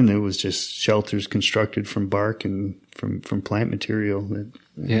back then it was just shelters constructed from bark and from plant material.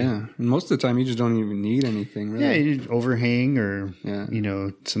 And most of the time you just don't even need anything, really. Yeah, you need overhang or,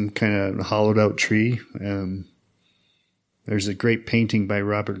 some kind of hollowed out tree. There's a great painting by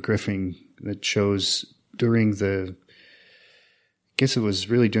Robert Griffin that shows during the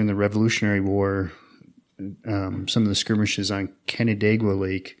Revolutionary War, some of the skirmishes on Canandaigua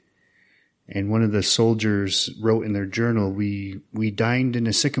Lake. And one of the soldiers wrote in their journal, we dined in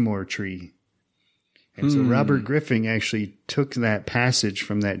a sycamore tree. And so Robert Griffin actually took that passage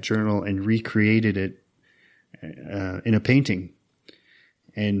from that journal and recreated it in a painting.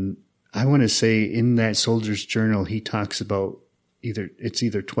 And I want to say in that soldier's journal, he talks about either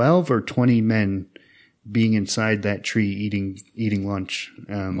 12 or 20 men being inside that tree eating lunch.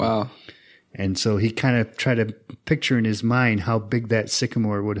 Wow. And so he kind of tried to picture in his mind how big that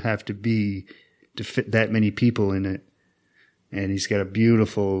sycamore would have to be to fit that many people in it. And he's got a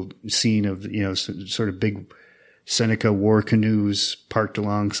beautiful scene of, sort of big Seneca war canoes parked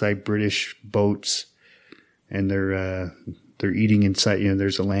alongside British boats. And they're eating inside,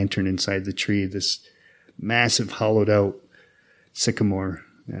 there's a lantern inside the tree, this massive hollowed out sycamore.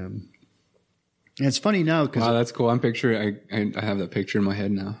 And it's funny now because wow, that's cool. I'm picturing. I have that picture in my head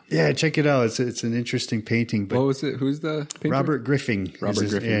now. Yeah, check it out. It's an interesting painting. But what was it? Who's the painter? Robert Griffin.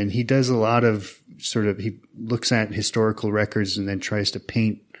 And he does a lot of he looks at historical records and then tries to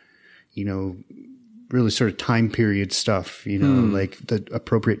paint, really sort of time period stuff, like the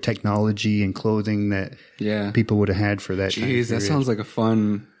appropriate technology and clothing that people would have had for that time period. That sounds like a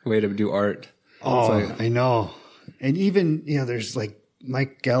fun way to do art. Oh, I know. And even, there's like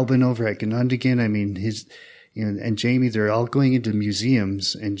Mike Galvin over at Ganundigan. I mean, and Jamie, they're all going into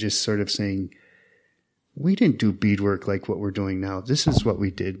museums and just sort of saying, we didn't do beadwork like what we're doing now. This is what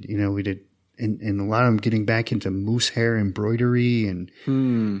we did. We did, and a lot of them getting back into moose hair embroidery and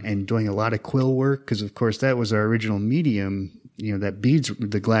doing a lot of quill work. Cause of course that was our original medium, that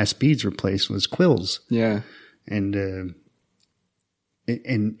the glass beads replaced was quills. Yeah. And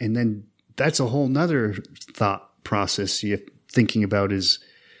then that's a whole nother thought process you're thinking about is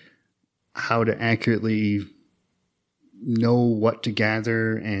how to accurately know what to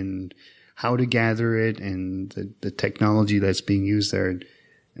gather and how to gather it and the technology that's being used there.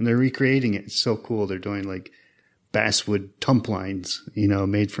 And they're recreating it. It's so cool. They're doing like basswood tump lines,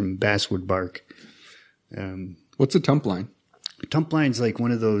 made from basswood bark. What's a tump line? Tump line's like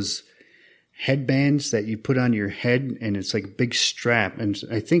one of those headbands that you put on your head, and it's like a big strap. And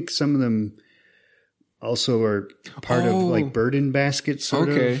I think some of them also are part of like burden baskets, sort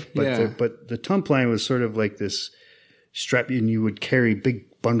of. But the tump line was sort of like this strap, and you would carry big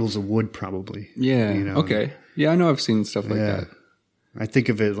bundles of wood, probably. Yeah. Okay. Yeah, I know I've seen stuff like that. I think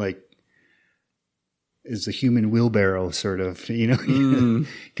of it like as a human wheelbarrow, sort of,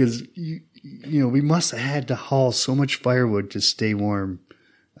 because we must have had to haul so much firewood to stay warm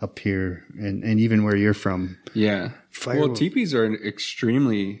up here, and even where you're from. Yeah. Firewood. Well, teepees are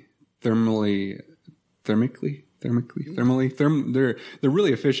extremely they're really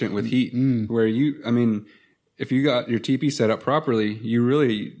efficient with heat. Where if you got your teepee set up properly, you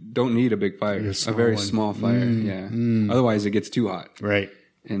really don't need a big fire, a very small fire. Otherwise, it gets too hot. Right.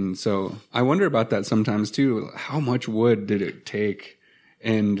 And so I wonder about that sometimes too. How much wood did it take?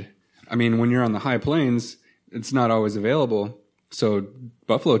 And I mean, when you're on the high plains, it's not always available. So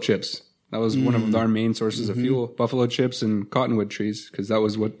buffalo chips, that was one of our main sources of fuel. Buffalo chips and cottonwood trees, because that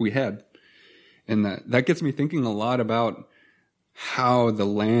was what we had. And that gets me thinking a lot about how the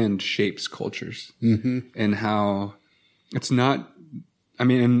land shapes cultures and how it's not,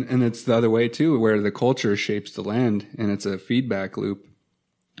 and it's the other way too, where the culture shapes the land and it's a feedback loop.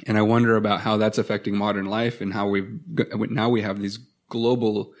 And I wonder about how that's affecting modern life and how now we have this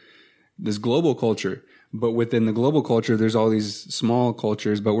global culture, but within the global culture, there's all these small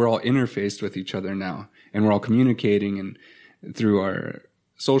cultures, but we're all interfaced with each other now, and we're all communicating and through our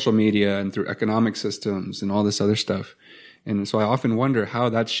social media and through economic systems and all this other stuff. And so I often wonder how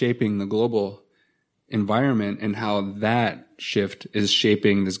that's shaping the global environment and how that shift is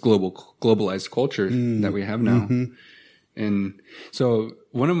shaping this globalized culture that we have now. And so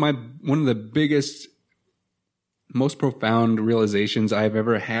one of the biggest, most profound realizations I've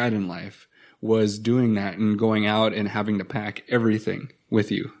ever had in life was doing that and going out and having to pack everything with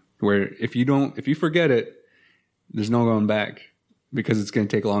you. Where if you forget it, there's no going back, because it's going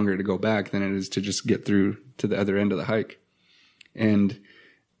to take longer to go back than it is to just get through to the other end of the hike. And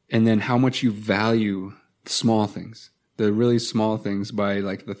then how much you value the small things, the really small things, by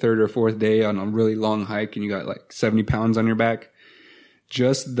like the third or fourth day on a really long hike and you got like 70 pounds on your back.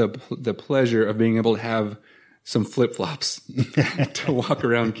 Just the pleasure of being able to have some flip-flops to walk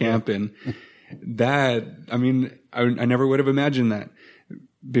around camp in. That, I never would have imagined that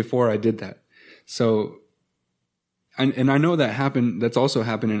before I did that. So, and I know that's also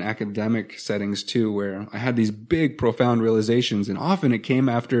happened in academic settings too, where I had these big, profound realizations, and often it came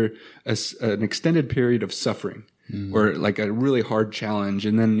after an extended period of suffering or like a really hard challenge.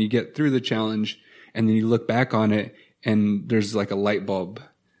 And then you get through the challenge and then you look back on it and there's like a light bulb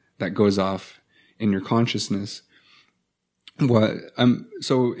that goes off in your consciousness.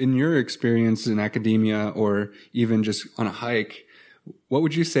 So in your experience in academia or even just on a hike, what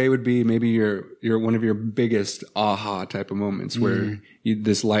would you say would be maybe your one of your biggest aha type of moments where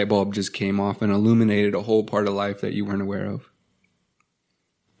this light bulb just came off and illuminated a whole part of life that you weren't aware of?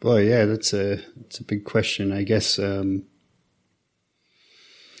 Boy, yeah, that's a big question. I guess, some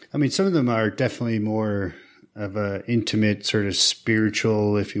of them are definitely more of a intimate sort of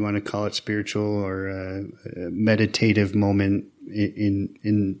spiritual, if you want to call it spiritual, or a meditative moment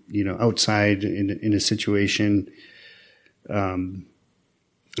in outside in a situation.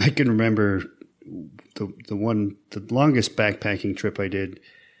 I can remember the longest backpacking trip I did,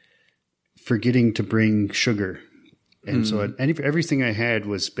 forgetting to bring sugar. And so everything I had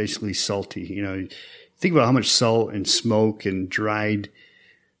was basically salty. Think about how much salt and smoke and dried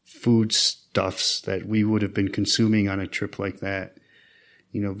foodstuffs that we would have been consuming on a trip like that.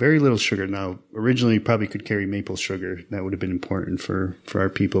 Very little sugar. Now, originally, you probably could carry maple sugar. That would have been important for our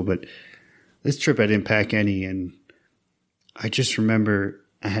people. But this trip I didn't pack any, and I just remember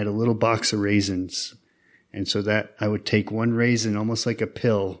I had a little box of raisins. And so that I would take one raisin almost like a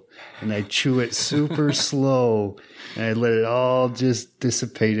pill, and I'd chew it super slow, and I'd let it all just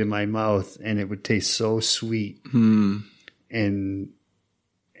dissipate in my mouth, and it would taste so sweet. And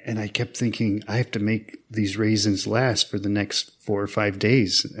I kept thinking, I have to make these raisins last for the next 4 or 5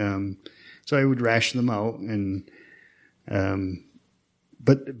 days. So I would ration them out, and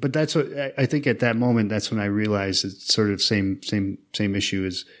but that's what I think at that moment. That's when I realized it's sort of same issue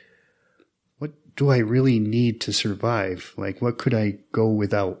is, what do I really need to survive? Like, what could I go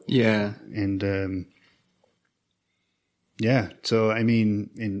without? Yeah. And yeah. So I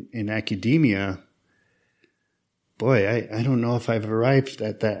mean, in academia, boy, I don't know if I've arrived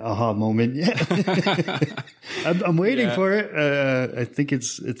at that aha moment yet. I'm waiting for it. I think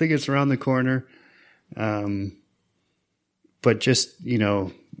it's around the corner. But just, you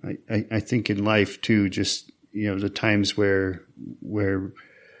know, I think in life too, just, you know, the times where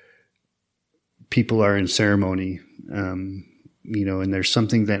people are in ceremony, you know, and there's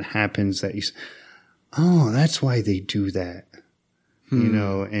something that happens that you say, oh, that's why they do that. You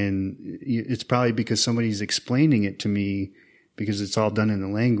know, and it's probably because somebody's explaining it to me, because it's all done in the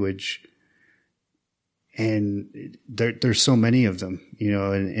language. And there's so many of them, you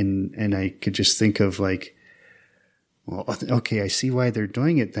know, and I could just think of like, well, okay, I see why they're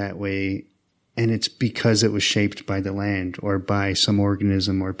doing it that way. And it's because it was shaped by the land or by some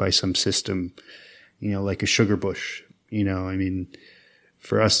organism or by some system, you know, like a sugar bush, you know. I mean,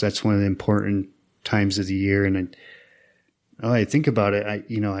 for us, that's one of the important times of the year. And I think about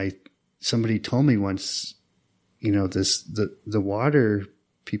it. Somebody told me once, you know, the water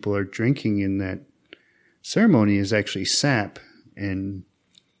people are drinking in that ceremony is actually sap. And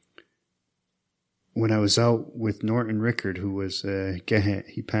when I was out with Norton Rickard, who was Gehet,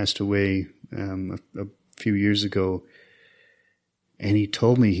 he passed away a few years ago, and he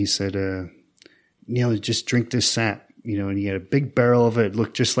told me, he said, Neil, just drink this sap, you know, and he had a big barrel of it. It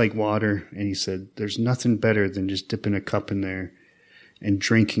looked just like water. And he said, there's nothing better than just dipping a cup in there and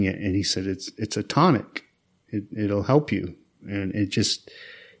drinking it. And he said, it's a tonic. It'll help you. And it just,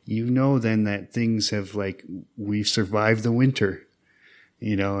 you know, then that things have, like, we've survived the winter.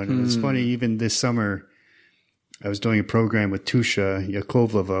 You know, and it's funny, even this summer, I was doing a program with Tusha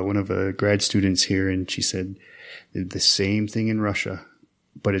Yakovleva, one of the grad students here, and she said the same thing in Russia,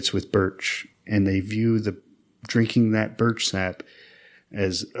 but it's with birch. And they view drinking that birch sap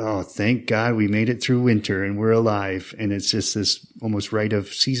as, oh, thank God we made it through winter and we're alive. And it's just this almost rite of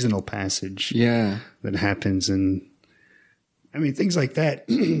seasonal passage that happens. And I mean, things like that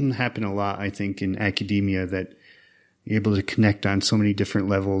happen a lot, I think, in academia, that you're able to connect on so many different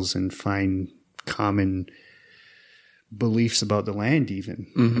levels and find common beliefs about the land,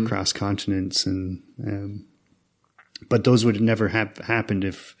 even across continents. And but those would have never have happened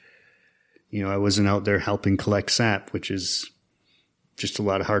if, you know, I wasn't out there helping collect sap, which is just a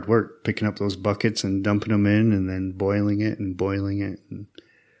lot of hard work, picking up those buckets and dumping them in and then boiling it. And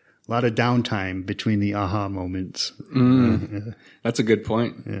a lot of downtime between the aha moments. That's a good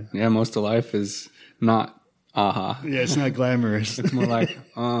point. Yeah, most of life is not aha. Yeah, it's not glamorous. It's more like,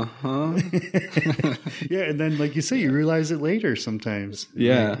 uh-huh. Yeah, and then, like you say, you realize it later sometimes.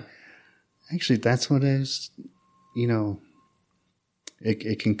 Yeah. Like, actually, that's what is, you know,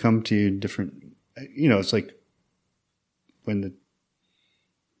 it can come to you different, you know, it's like when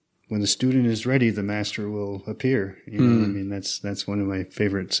the student is ready, the master will appear. You know, I mean, that's one of my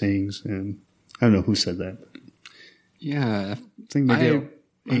favorite sayings. And I don't know who said that. Yeah. I think maybe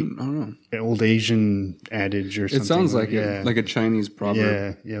I don't know. An old Asian adage or something. It sounds like a Chinese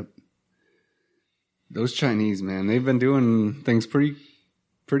proverb. Yeah, yep. Those Chinese, man, they've been doing things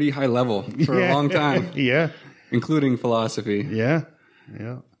pretty high level for a long time. Yeah. Including philosophy. Yeah.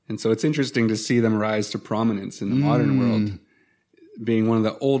 And so it's interesting to see them rise to prominence in the modern world, being one of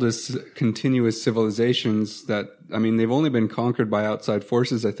the oldest continuous civilizations that, I mean, they've only been conquered by outside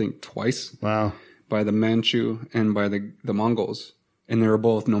forces, I think, twice. Wow. By the Manchu and by the Mongols. And they were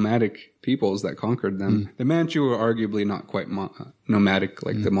both nomadic peoples that conquered them. The Manchu were arguably not quite nomadic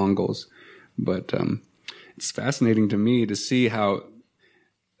like the Mongols. But it's fascinating to me to see how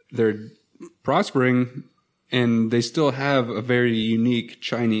they're prospering and they still have a very unique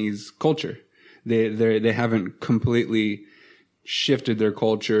Chinese culture. They haven't completely shifted their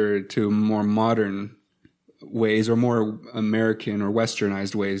culture to more modern ways or more American or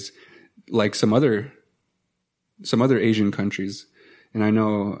westernized ways like some other Asian countries. And I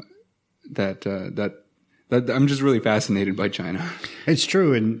know that I'm just really fascinated by China. It's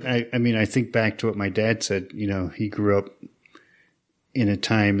true. And I mean, I think back to what my dad said. You know, he grew up in a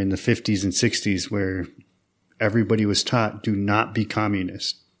time in the 50s and 60s where everybody was taught, do not be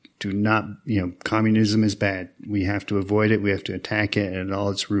communist. Do not, communism is bad. We have to avoid it. We have to attack it at all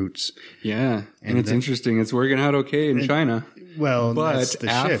its roots. Yeah. And it's interesting. It's working out okay in China. Well, but that's the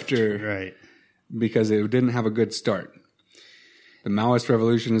after, shift, right? Because it didn't have a good start. The Maoist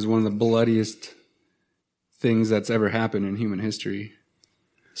revolution is one of the bloodiest things that's ever happened in human history.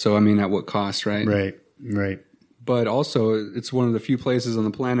 So, I mean, at what cost, right? Right. But also, it's one of the few places on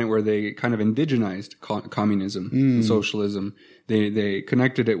the planet where they kind of indigenized communism and socialism. They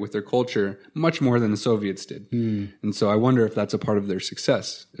connected it with their culture much more than the Soviets did. And so I wonder if that's a part of their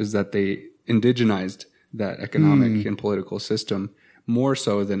success, is that they indigenized that economic and political system more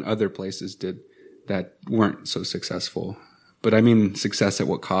so than other places did that weren't so successful. But I mean, success at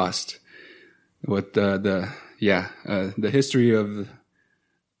what cost? What the history of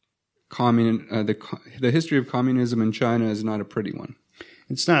the history of communism in China is not a pretty one.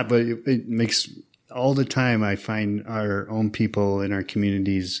 It's not, but it makes all the time. I find our own people in our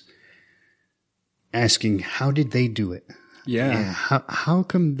communities asking, "How did they do it? Yeah. How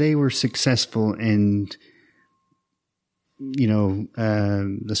come they were successful and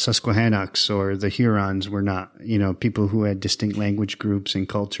the Susquehannocks or the Hurons were not? People who had distinct language groups and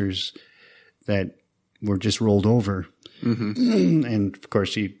cultures that were just rolled over." Mm-hmm. And of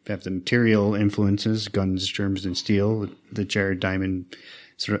course, you have the material influences, guns, germs, and steel, the Jared Diamond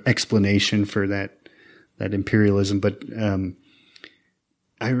sort of explanation for that imperialism. But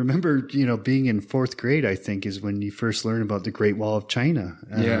I remember, being in fourth grade, I think, is when you first learn about the Great Wall of China.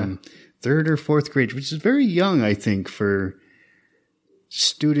 Third or fourth grade, which is very young, I think, for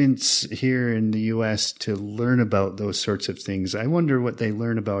students here in the U.S. to learn about those sorts of things. I wonder what they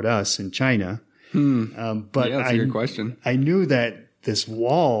learn about us in China. But yeah, that's a good question. I knew that this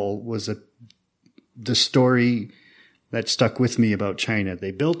wall was the story that stuck with me about China.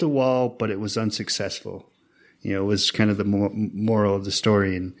 They built a wall, but it was unsuccessful. It was kind of the moral of the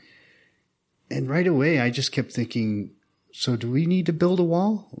story. And right away, I just kept thinking, so do we need to build a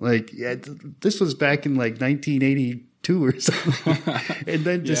wall? This was back in 1982 or something. And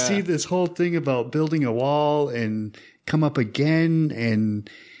then to see this whole thing about building a wall and come up again, and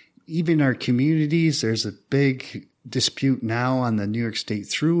even our communities, there's a big dispute now on the New York State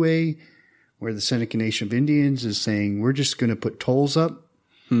Thruway where the Seneca Nation of Indians is saying, we're just going to put tolls up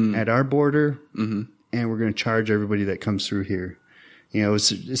at our border and we're going to charge everybody that comes through here.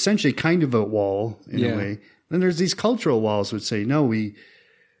 It's essentially kind of a wall in a way. Then there's these cultural walls which say, no,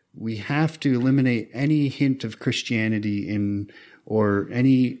 we have to eliminate any hint of Christianity or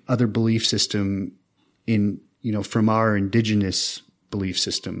any other belief system from our indigenous belief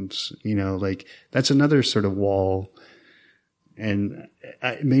systems, that's another sort of wall. And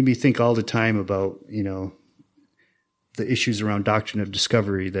it made me think all the time about, the issues around doctrine of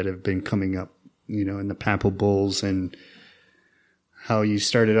discovery that have been coming up, in the papal bulls, and how you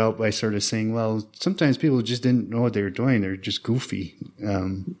started out by sort of saying, well, sometimes people just didn't know what they were doing. They're just goofy.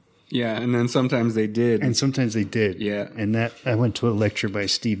 And then sometimes they did. And sometimes they did. Yeah. And I went to a lecture by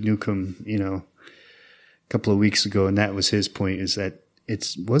Steve Newcomb, couple of weeks ago, and that was his point, is that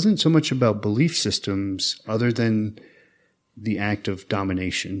it wasn't so much about belief systems other than the act of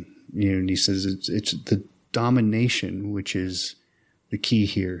domination. And he says it's the domination which is the key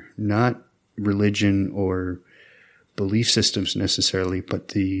here, not religion or belief systems necessarily, but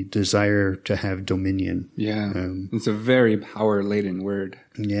the desire to have dominion. Yeah. It's a very power-laden word.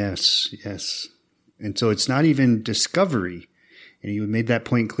 Yes. And so it's not even discovery. And you made that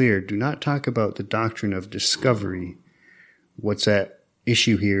point clear. Do not talk about the doctrine of discovery. What's at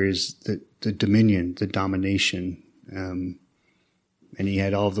issue here is the dominion, the domination. And he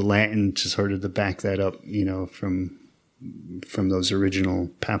had all of the Latin to sort of to back that up, from those original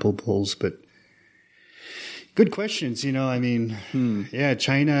papal bulls. But good questions, China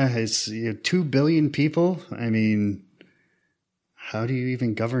has 2 billion people. I mean, how do you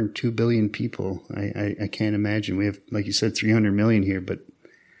even govern 2 billion people? I can't imagine. We have, like you said, 300 million here, but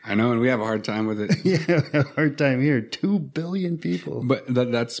I know, and we have a hard time with it. Yeah, we have a hard time here. 2 billion people. But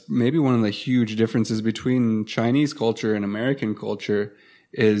that's maybe one of the huge differences between Chinese culture and American culture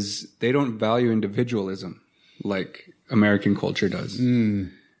is they don't value individualism like American culture does.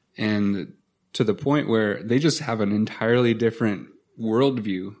 And to the point where they just have an entirely different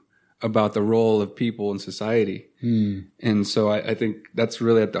worldview about the role of people in society. And so I think that's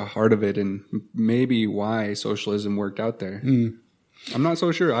really at the heart of it, and maybe why socialism worked out there. I'm not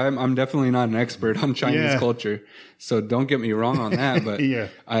so sure. I'm definitely not an expert on Chinese culture, so don't get me wrong on that. But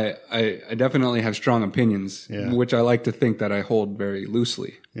I definitely have strong opinions, which I like to think that I hold very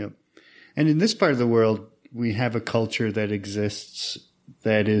loosely. Yep. And in this part of the world, we have a culture that exists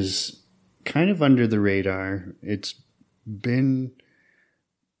that is kind of under the radar. It's been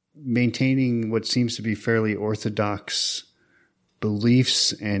maintaining what seems to be fairly orthodox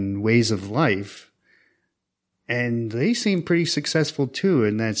beliefs and ways of life. And they seem pretty successful too.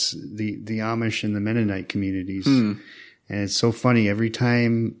 And that's the Amish and the Mennonite communities. And it's so funny. Every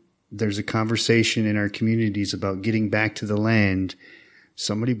time there's a conversation in our communities about getting back to the land,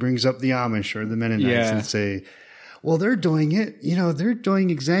 somebody brings up the Amish or the Mennonites and say, well, they're doing it. You know, they're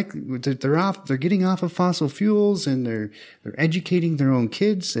doing exactly. They're getting off of fossil fuels, and they're educating their own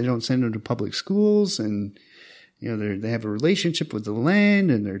kids. They don't send them to public schools, and you know they have a relationship with the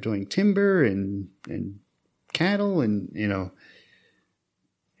land, and they're doing timber and cattle, and you know.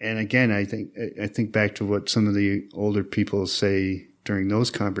 And again, I think back to what some of the older people say during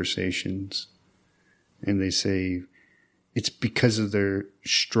those conversations, and they say it's because of their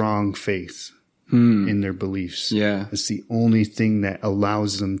strong faith in their beliefs. Yeah. It's the only thing that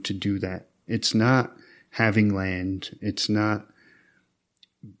allows them to do that. It's not having land. It's not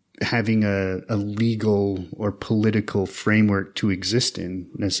having a legal or political framework to exist in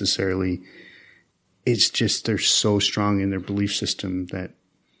necessarily. It's just they're so strong in their belief system that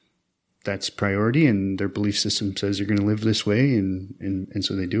that's priority, and their belief system says you're going to live this way, and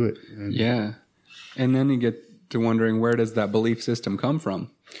so they do it. Yeah. And then you get to wondering, where does that belief system come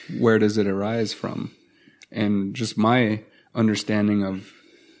from? Where does it arise from? And just my understanding of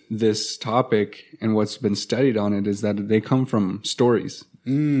this topic and what's been studied on it is that they come from stories.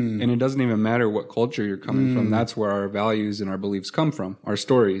 And it doesn't even matter what culture you're coming from. That's where our values and our beliefs come from, our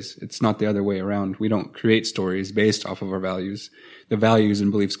stories. It's not the other way around. We don't create stories based off of our values. The values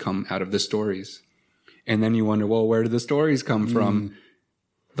and beliefs come out of the stories. And then you wonder, well, where do the stories come from?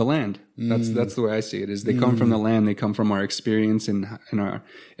 The land. That's the way I see it, is they come from the land. They come from our experience and the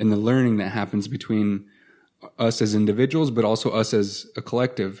learning that happens between us as individuals, but also us as a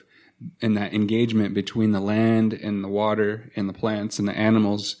collective, and that engagement between the land and the water and the plants and the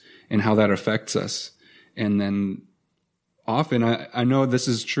animals and how that affects us. And then often, I know this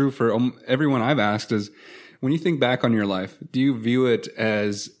is true for everyone I've asked, is when you think back on your life, do you view it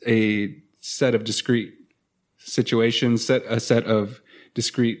as a set of discrete situations, a set of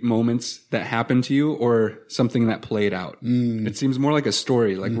discrete moments that happened to you, or something that played out? It seems more like a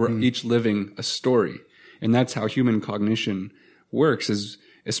story, like we're each living a story. And that's how human cognition works, is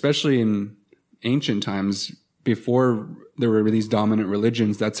especially in ancient times, before there were these dominant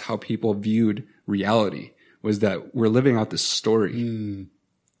religions, that's how people viewed reality, was that we're living out this story.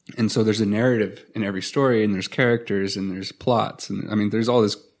 And so there's a narrative in every story, and there's characters, and there's plots. And I mean, there's all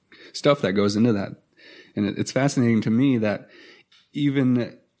this stuff that goes into that. And it's fascinating to me that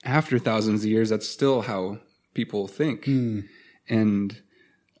even after thousands of years, that's still how people think. And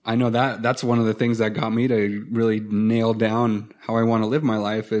I know that's one of the things that got me to really nail down how I want to live my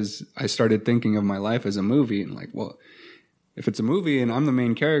life, is I started thinking of my life as a movie, and like, well, if it's a movie and I'm the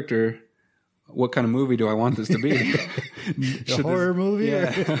main character, what kind of movie do I want this to be? A horror movie?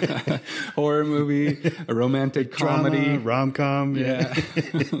 Yeah. Horror movie, a romantic comedy. Rom-com. Yeah.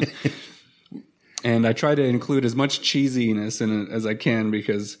 And I try to include as much cheesiness in it as I can,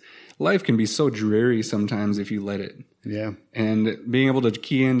 because life can be so dreary sometimes if you let it. Yeah. And being able to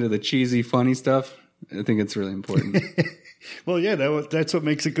key into the cheesy, funny stuff, I think it's really important. Well, yeah, that's what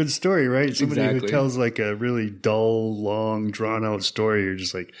makes a good story, right? Somebody who tells like a really dull, long, drawn-out story, you're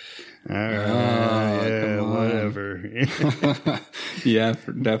just like, all right, yeah, whatever. Yeah,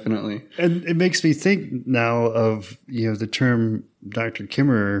 definitely. And it makes me think now of, the term Dr.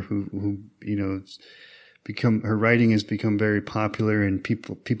 Kimmerer, who her writing has become very popular, and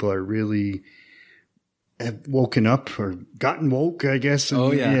people are really have woken up or gotten woke, I guess.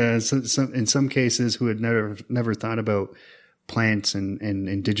 And, in some cases, who had never thought about plants and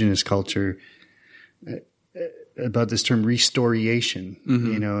indigenous culture, about this term restoration,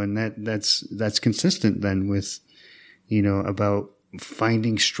 and that's consistent then with, about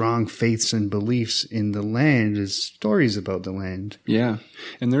finding strong faiths and beliefs in the land as stories about the land. Yeah.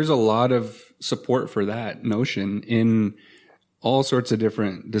 And there's a lot of support for that notion in all sorts of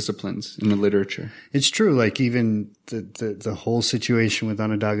different disciplines in the literature. It's true. Like even the whole situation with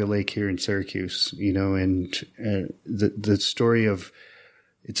Onondaga Lake here in Syracuse, and the story of,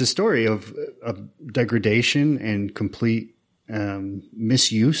 it's a story of degradation and complete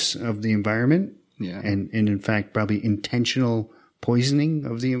misuse of the environment. Yeah. And in fact, probably intentional poisoning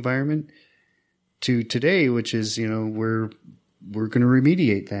of the environment, to today, which is, we're going to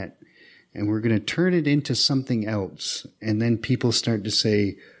remediate that. And we're going to turn it into something else. And then people start to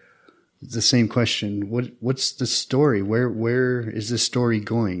say the same question. What's the story? Where is this story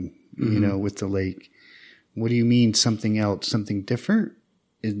going, with the lake? what do you mean something else, something different?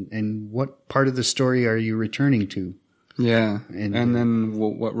 And what part of the story are you returning to? Yeah. And then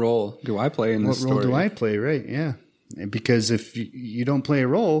what role do I play in this story? What role do I play? Right. Yeah. Because if you don't play a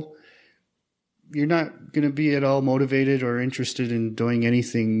role, you're not going to be at all motivated or interested in doing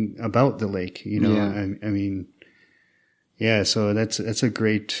anything about the lake. You know, Yeah. I mean, yeah. So that's a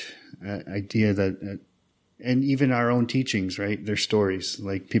great idea that, and even our own teachings, right? Their stories,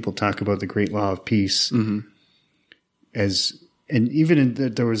 like people talk about the great law of peace and even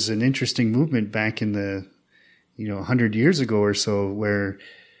there was an interesting movement back in the, 100 years ago or so, where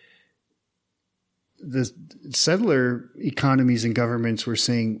the settler economies and governments were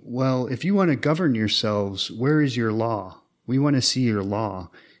saying, well, if you want to govern yourselves, where is your law? We want to see your law.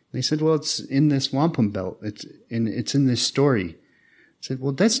 And they said, well, it's in this wampum belt. It's in this story. I said,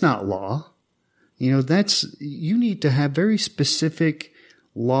 well, that's not law. You need to have very specific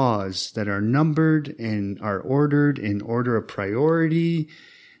laws that are numbered and are ordered in order of priority.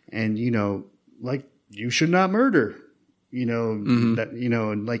 And, like, you should not murder.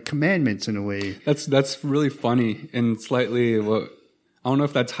 That, like commandments in a way. That's really funny and slightly, I don't know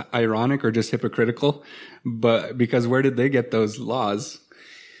if that's ironic or just hypocritical, but because where did they get those laws?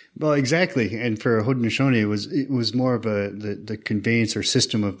 Well, exactly. And for Haudenosaunee, it was more of the conveyance or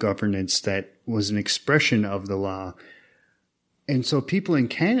system of governance that was an expression of the law. And so people in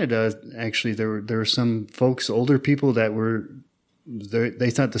Canada, actually, there were some folks, older people that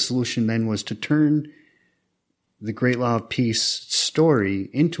they thought the solution then was to turn the Great Law of Peace story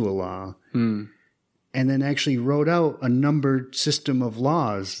into a law, and then actually wrote out a numbered system of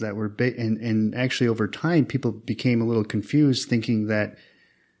laws that were, and actually over time, people became a little confused, thinking that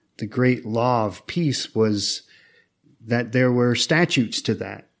the Great Law of Peace was that there were statutes to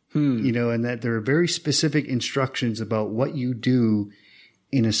that, and that there are very specific instructions about what you do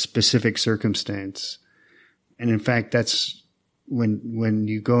in a specific circumstance. And in fact, that's, when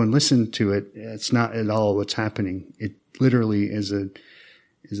you go and listen to it, it's not at all what's happening. It literally is a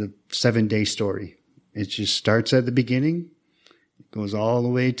 7-day story. It just starts at the beginning, goes all the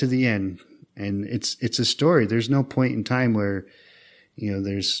way to the end, and it's a story. There's no point in time where,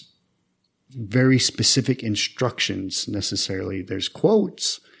 there's very specific instructions necessarily. There's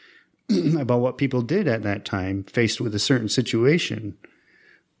quotes about what people did at that time faced with a certain situation,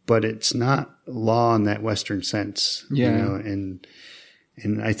 but it's not law in that Western sense. Yeah. And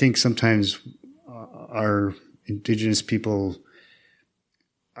I think sometimes our Indigenous people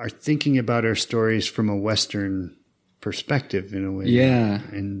are thinking about our stories from a Western perspective in a way. Yeah.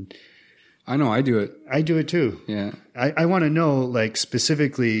 And I know I do it. I do it too. Yeah. I want to know, like,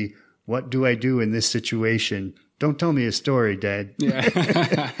 specifically, what do I do in this situation? Don't tell me a story, Dad. Yeah.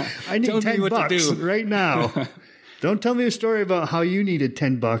 I need $10 right now. Don't tell me a story about how you needed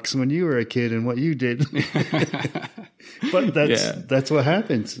 $10 when you were a kid and what you did. But that's what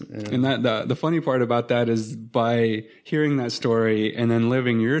happens. And the funny part about that is by hearing that story and then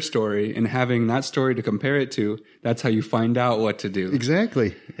living your story and having that story to compare it to, that's how you find out what to do.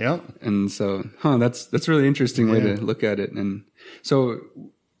 Exactly. Yeah. And so, that's a really interesting way to look at it. And so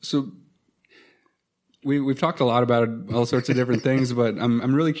we've talked a lot about all sorts of different things, but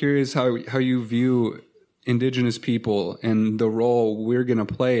I'm really curious how you view Indigenous people and the role we're going to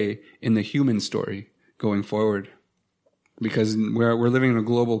play in the human story going forward. Because we're living in a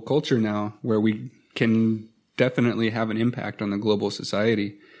global culture now where we can definitely have an impact on the global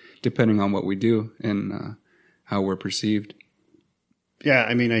society depending on what we do and how we're perceived. Yeah,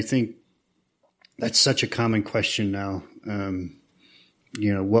 I mean, I think that's such a common question now.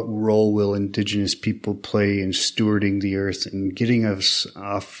 What role will Indigenous people play in stewarding the earth and getting us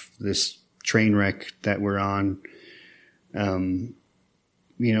off this train wreck that we're on? And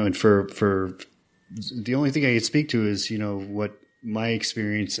for the only thing I could speak to is, what my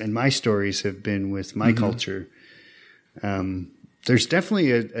experience and my stories have been with my culture. There's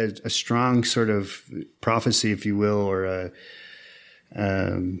definitely a strong sort of prophecy, if you will, or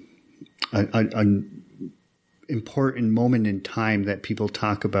an important moment in time that people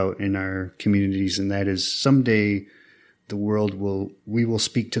talk about in our communities, and that is someday we will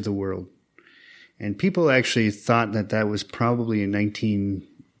speak to the world. And people actually thought that was probably in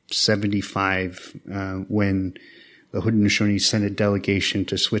 1975 when the Haudenosaunee sent a delegation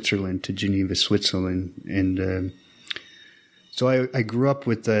to Switzerland, to Geneva, Switzerland. And so I grew up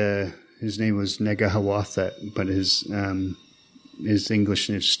with his name was Negahawatha, but his English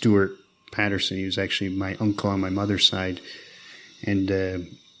name is Stuart Patterson. He was actually my uncle on my mother's side. And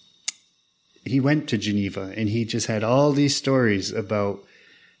he went to Geneva, and he just had all these stories about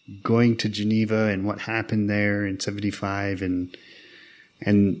going to Geneva and what happened there in 75. And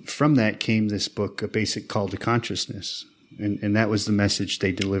And from that came this book, A Basic Call to Consciousness. And that was the message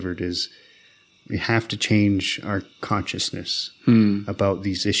they delivered is we have to change our consciousness about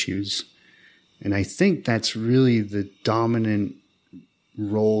these issues. And I think that's really the dominant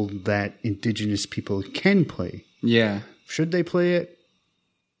role that Indigenous people can play. Yeah. Should they play it?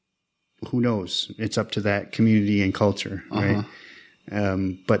 Who knows? It's up to that community and culture, right?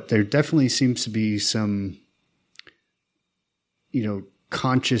 But there definitely seems to be some,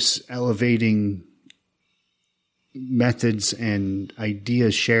 conscious elevating methods and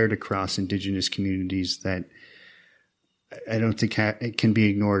ideas shared across Indigenous communities that I don't think it can be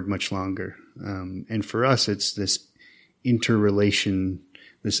ignored much longer. And for us, it's this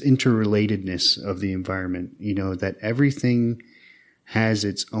interrelatedness of the environment, that everything has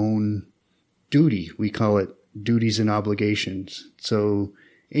its own duty. We call it duties and obligations. So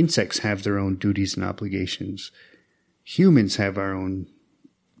insects have their own duties and obligations. Humans have our own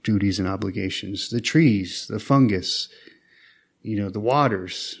duties and obligations. The trees, the fungus, the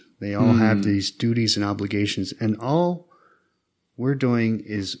waters, they all have these duties and obligations. And all we're doing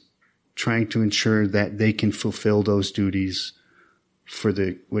is trying to ensure that they can fulfill those duties for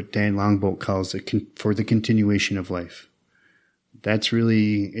what Dan Longboat calls for the continuation of life. That's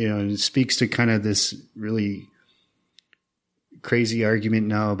really, it speaks to kind of this really crazy argument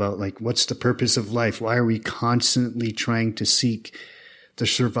now about what's the purpose of life? Why are we constantly trying to seek the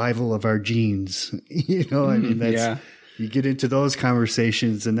survival of our genes? You get into those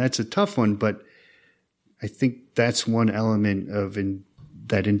conversations and that's a tough one, but I think that's one element of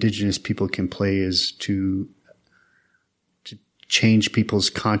that Indigenous people can play is to change people's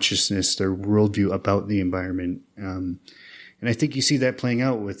consciousness, their worldview about the environment. And I think you see that playing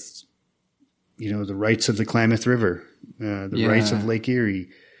out with, the rights of the Klamath River, the rights of Lake Erie,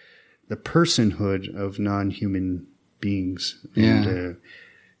 the personhood of non-human beings. And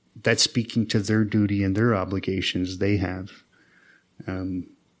that's speaking to their duty and their obligations they have. And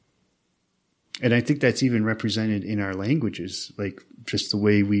I think that's even represented in our languages, just the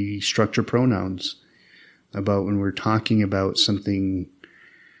way we structure pronouns about when we're talking about something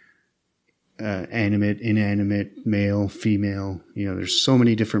animate, inanimate, male, female. There's so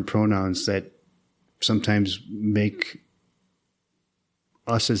many different pronouns that sometimes make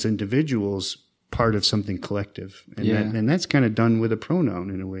us as individuals part of something collective. And that's kind of done with a pronoun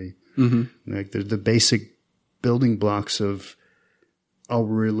in a way. They're the basic building blocks of our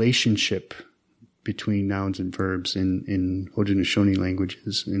relationship between nouns and verbs in Haudenosaunee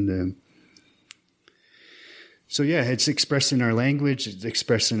languages. And it's expressed in our language. It's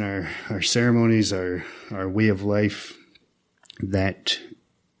expressed in our ceremonies, our way of life, that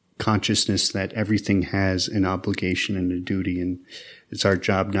consciousness that everything has an obligation and a duty. And it's our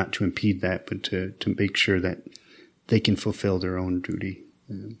job not to impede that, but to make sure that they can fulfill their own duty.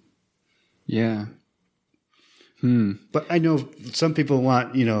 But I know some people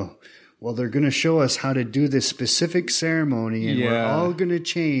want, they're going to show us how to do this specific ceremony and we're all going to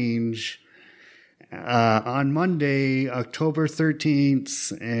change on Monday, October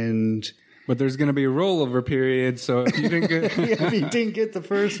 13th. But there's going to be a rollover period. So if you didn't get, if you didn't get the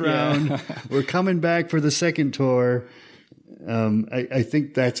first round, we're coming back for the second tour. I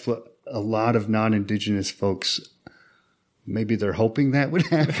think that's what a lot of non-Indigenous folks, maybe they're hoping that would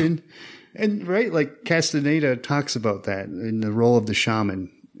happen. And Castaneda talks about that in the role of the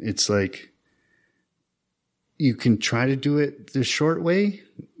shaman. It's you can try to do it the short way,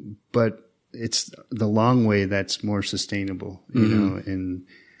 but it's the long way that's more sustainable, and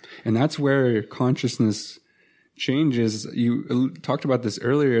that's where consciousness changes. You talked about this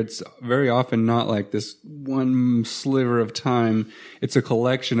earlier. It's very often not this one sliver of time. It's a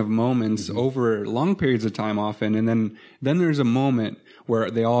collection of moments over long periods of time often. And then there's a moment where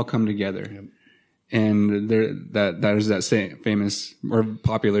they all come together. Yep. And that is that famous or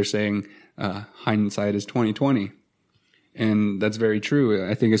popular saying, hindsight is 20/20. And that's very true.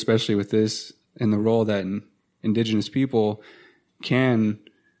 I think especially with this and the role that Indigenous people can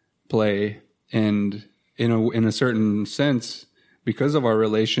play, and in a certain sense, because of our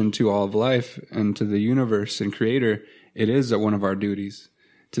relation to all of life and to the universe and creator, it is one of our duties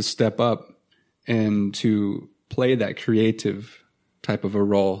to step up and to play that creative type of a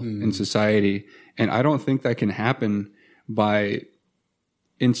role in society. And I don't think that can happen by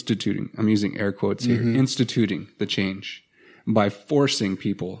instituting, I'm using air quotes here, instituting the change, by forcing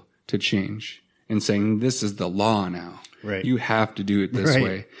people to change and saying, this is the law now. Right. You have to do it this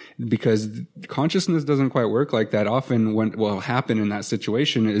way, because consciousness doesn't quite work like that. Often what will happen in that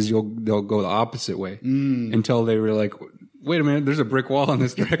situation is they'll go the opposite way until they were wait a minute, there's a brick wall in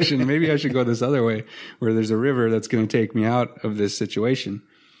this direction. Maybe I should go this other way where there's a river that's going to take me out of this situation,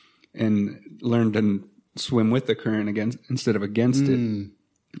 and learn to swim with the current instead of against it.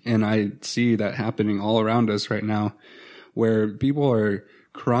 And I see that happening all around us right now, where people are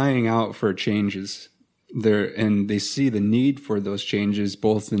crying out for changes there, and they see the need for those changes,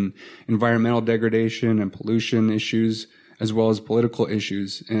 both in environmental degradation and pollution issues, as well as political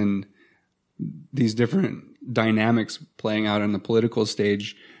issues. And these different dynamics playing out on the political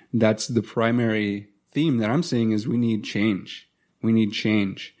stage, that's the primary theme that I'm seeing is we need change. We need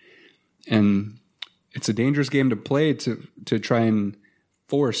change. And it's a dangerous game to play to try and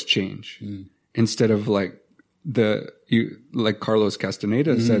force change instead of like Carlos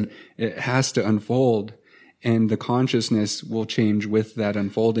Castaneda said, it has to unfold, and the consciousness will change with that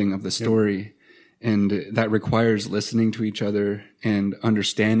unfolding of the story. And that requires listening to each other and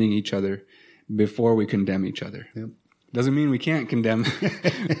understanding each other before we condemn each other. Doesn't mean we can't condemn,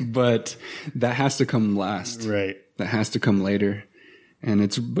 but that has to come last. Right. That has to come later. And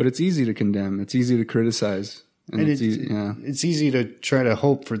it's easy to condemn. It's easy to criticize. And it's easy, it's easy to try to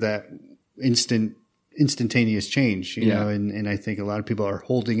hope for that instantaneous change, you know, and I think a lot of people are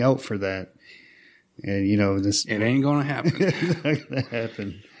holding out for that. And, you know, it ain't going to happen. It's not going to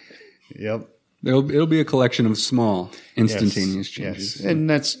happen. Yep. It'll be a collection of small instantaneous changes. Yes. And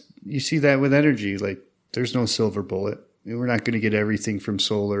you see that with energy. Like, there's no silver bullet. We're not going to get everything from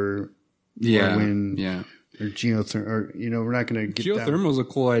solar or wind or geothermal, or, you know, we're not going to get geothermal is a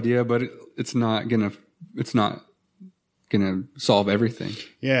cool idea, but it's not going to solve everything.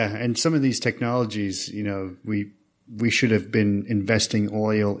 Yeah. And some of these technologies, you know, we should have been investing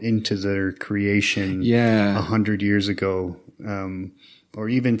oil into their creation 100 years ago, or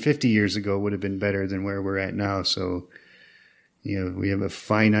even 50 years ago would have been better than where we're at now. So, you know, we have a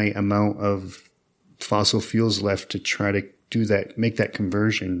finite amount of fossil fuels left to try to do that, make that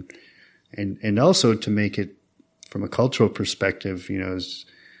conversion, and also to make it from a cultural perspective, you know, is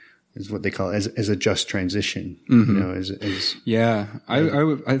what they call as a just transition. You know,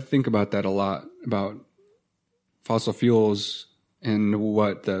 I think about that a lot, about fossil fuels and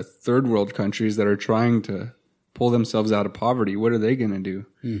what the third world countries that are trying to pull themselves out of poverty, what are they going to do?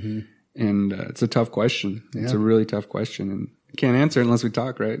 And it's a tough question. It's a really tough question, and you can't answer it unless we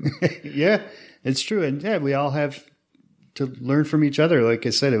talk, right? Yeah, it's true. And we all have to learn from each other. Like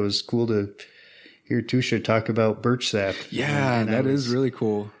I said, it was cool to hear Tusha talk about birch sap. Yeah, that is really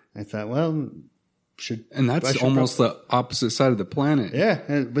cool. I thought, well, that's almost the opposite side of the planet. Yeah,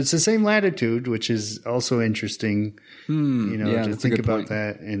 but it's the same latitude, which is also interesting. You know, to think about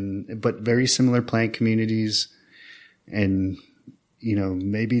that, but very similar plant communities, and you know,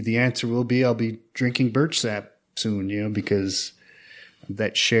 maybe the answer will be I'll be drinking birch sap soon. You know, because of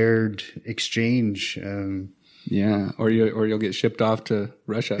that shared exchange. Or you'll get shipped off to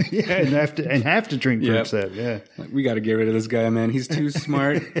Russia. And have to drink birch sap. Yeah, we got to get rid of this guy, man. He's too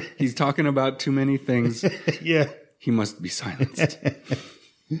smart. He's talking about too many things. Yeah, he must be silenced.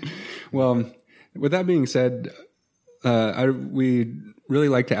 Well, with that being said, we really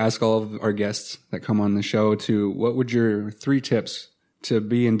like to ask all of our guests that come on the show what would your 3 tips to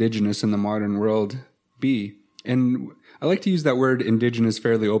be Indigenous in the modern world be? And I like to use that word Indigenous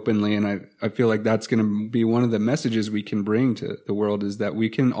fairly openly, and I feel like that's going to be one of the messages we can bring to the world, is that we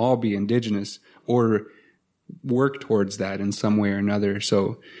can all be Indigenous or work towards that in some way or another.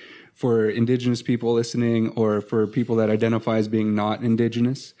 So for Indigenous people listening, or for people that identify as being not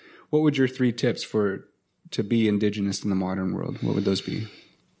Indigenous, what would your 3 tips to be Indigenous in the modern world? What would those be?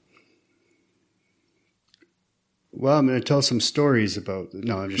 Well, I'm going to tell some stories about.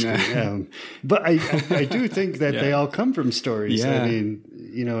 No, I'm just kidding. But I do think that they all come from stories. Yeah. I mean,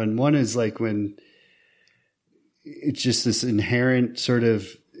 you know, and one is like when it's just this inherent sort of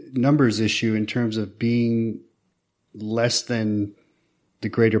numbers issue in terms of being less than the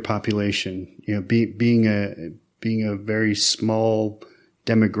greater population. You know, being a very small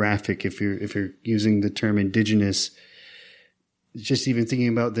demographic. If you're using the term Indigenous. Just even thinking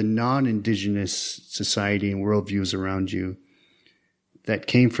about the non-Indigenous society and worldviews around you that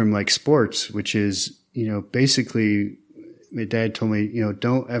came from like sports, which is, you know, basically my dad told me, you know,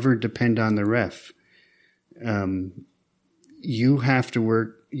 don't ever depend on the ref. You have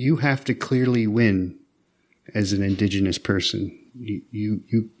to clearly win as an Indigenous person. You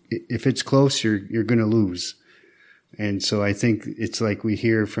if it's close, you're going to lose. And so I think it's like we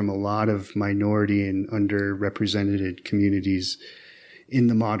hear from a lot of minority and underrepresented communities in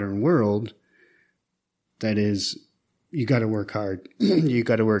the modern world, that is, you got to work hard. You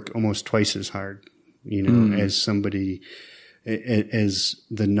got to work almost twice as hard, you know, as somebody as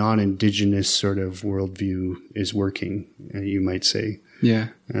the non-indigenous sort of worldview is working, you might say. Yeah.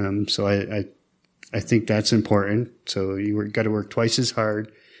 So I think that's important. So you got to work twice as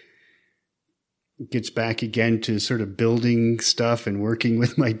hard. Gets back again to sort of building stuff and working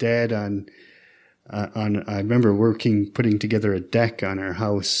with my dad on I remember putting together a deck on our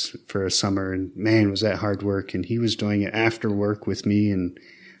house for a summer, and man, was that hard work. And he was doing it after work with me, and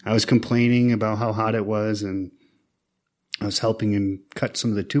I was complaining about how hot it was, and I was helping him cut some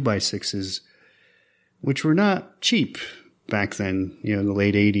of the 2x6s, which were not cheap back then, in the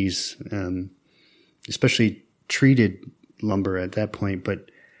late 80s, especially treated lumber at that point.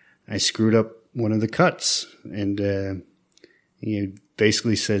 But I screwed up one of the cuts, and he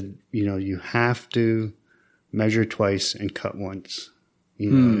basically said, you have to measure twice and cut once.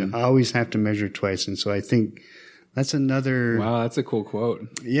 You always have to measure twice. And so I think that's another. Wow, that's a cool quote.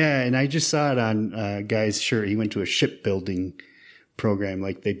 Yeah, and I just saw it on a guy's shirt. He went to a shipbuilding program,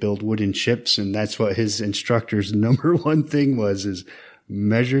 like they build wooden ships, and that's what his instructor's number one thing is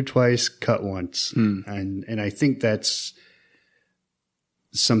measure twice, cut once. And I think that's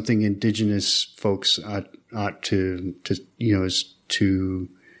something Indigenous folks ought to is to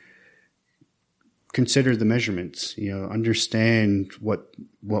consider the measurements, understand what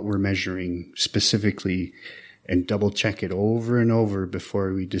we're measuring specifically, and double check it over and over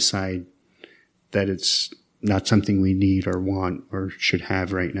before we decide that it's not something we need or want or should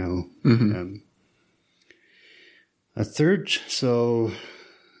have right now. Mm-hmm. A third, so,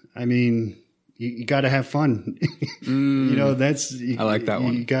 I mean, you got to have fun. I like that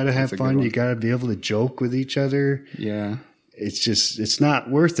one. You got to have fun. You got to be able to joke with each other. Yeah. It's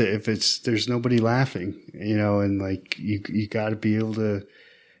not worth it if there's nobody laughing, and like you got to be able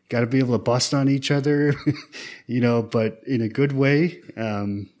to bust on each other, but in a good way,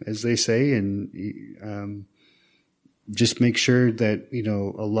 as they say, and just make sure that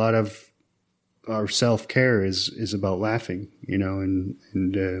a lot of our self-care is about laughing,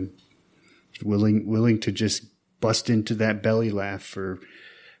 and willing to just bust into that belly laugh for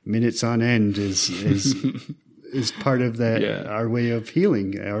minutes on end is part of that. Yeah. Our way of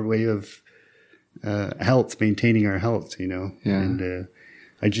healing, our way of health, maintaining our health, Yeah. And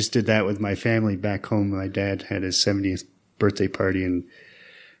I just did that with my family back home. My dad had his 70th birthday party, and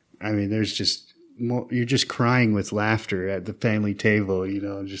I mean, there's just you're just crying with laughter at the family table,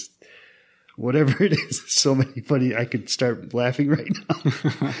 just whatever it is. So many funny. I could start laughing right now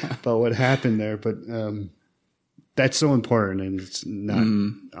about what happened there, but that's so important, and it's not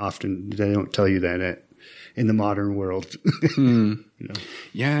often they don't tell you that in the modern world.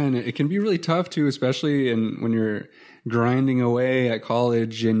 Yeah, and it can be really tough too, especially when you're grinding away at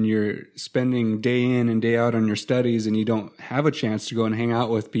college and you're spending day in and day out on your studies, and you don't have a chance to go and hang out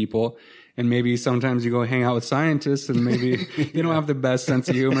with people. And maybe sometimes you go hang out with scientists, and maybe they don't have the best sense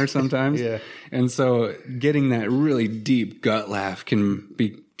of humor sometimes. Yeah. And so getting that really deep gut laugh can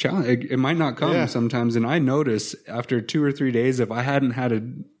be challenging. It might not come sometimes. And I notice after 2 or 3 days, if I hadn't had a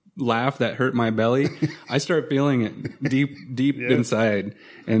laugh that hurt my belly, I start feeling it deep inside.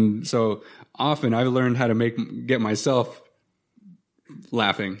 And so often I've learned how to get myself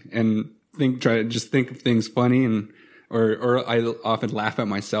laughing and try to just think of things funny, or I often laugh at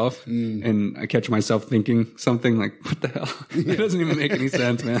myself, and I catch myself thinking something like, what the hell? It doesn't even make any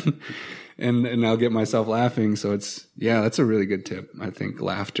sense, man. And I'll get myself laughing. So that's a really good tip. I think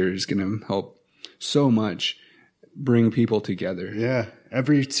laughter is going to help so much bring people together. Yeah.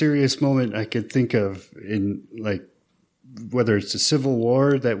 Every serious moment I could think of, in like, whether it's the Civil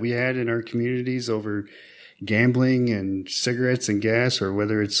War that we had in our communities over gambling and cigarettes and gas, or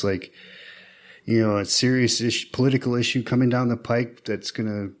whether it's like, a serious political issue coming down the pike that's going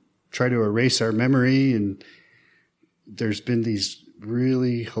to try to erase our memory. And there's been these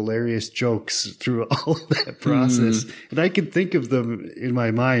really hilarious jokes through all of that process. And I can think of them in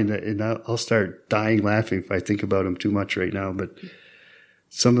my mind, and I'll start dying laughing if I think about them too much right now. But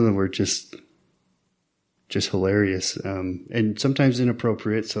some of them were just hilarious, and sometimes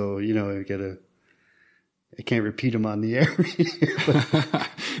inappropriate. So, I can't repeat them on the air.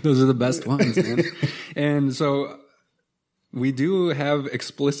 Those are the best ones, man. And so we do have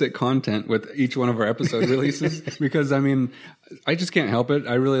explicit content with each one of our episode releases because, I mean, I just can't help it.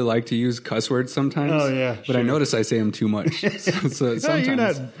 I really like to use cuss words sometimes. Oh, yeah. But I notice I say them too much. So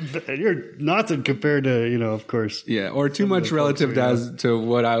sometimes. You're nothing compared to, of course. Yeah, or too much relative to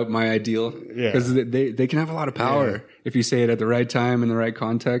what my ideal. Yeah. Because they can have a lot of power if you say it at the right time in the right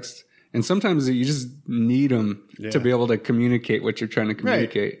context. And sometimes you just need them to be able to communicate what you're trying to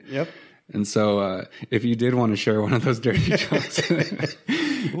communicate. Right. Yep. And so if you did want to share one of those dirty jokes,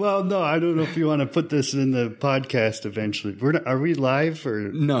 Well, no, I don't know if you want to put this in the podcast eventually. Are we live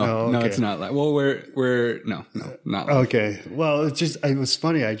or no? No, it's not live. Well, we're not live. Okay. Well, it was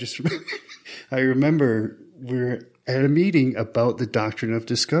funny. I remember we were at a meeting about the doctrine of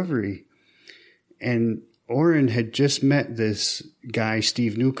discovery, and Oren had just met this guy,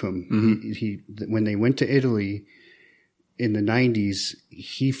 Steve Newcomb. Mm-hmm. He when they went to Italy in the 90s,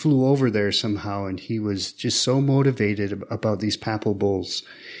 he flew over there somehow, and he was just so motivated about these papal bulls.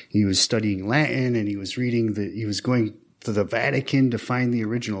 He was studying Latin, and he was he was going to the Vatican to find the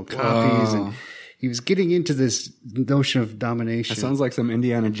original copies, and he was getting into this notion of domination. That sounds like some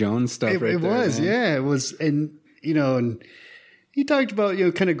Indiana Jones stuff. It was, man. Yeah, it was. And, and he talked about,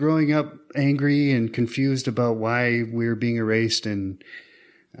 kind of growing up angry and confused about why we were being erased. And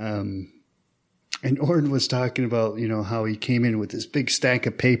Oren was talking about, how he came in with this big stack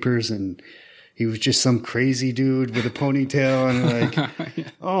of papers, and he was just some crazy dude with a ponytail, and like,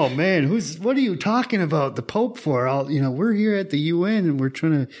 oh man, what are you talking about the Pope for? We're here at the UN, and we're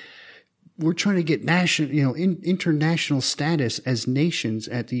trying to get national, international status as nations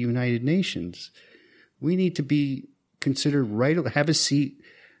at the United Nations. We need to be considered have a seat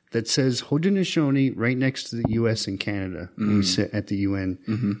that says Haudenosaunee right next to the U.S. and Canada. Mm-hmm. We sit at the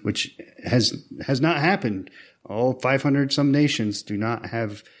UN, which has not happened. All 500 some nations do not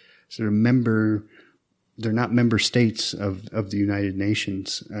have sort of they're not member states of the United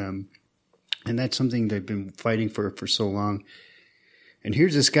Nations. And that's something they've been fighting for so long. And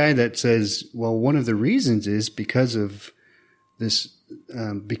here's this guy that says, well, one of the reasons is because of this,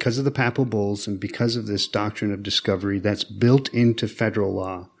 because of the papal bulls and because of this doctrine of discovery that's built into federal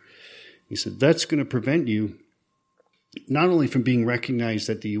law. He said, that's going to prevent you not only from being recognized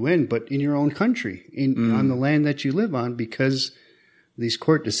at the UN, but in your own country, on the land that you live on, because of these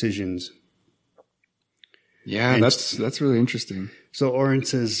court decisions. Yeah, and that's really interesting. So Oren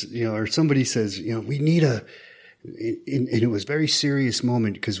says, or somebody says, we need and it was a very serious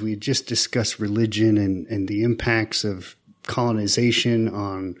moment because we had just discussed religion and the impacts of colonization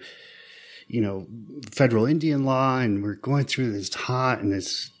on, federal Indian law, and we're going through this hot, and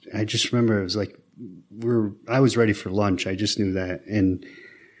I just remember it was like, I was ready for lunch. I just knew that. And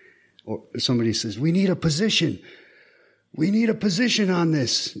somebody says, we need a position. We need a position on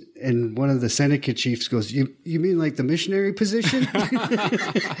this. And one of the Seneca chiefs goes, you mean like the missionary position?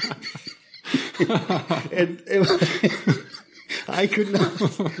 And I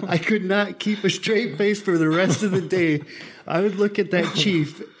could not keep a straight face for the rest of the day. I would look at that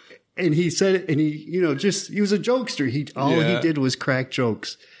chief, and he said it, and he was a jokester. He did was crack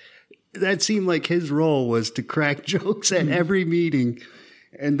jokes. That seemed like his role was to crack jokes at every meeting.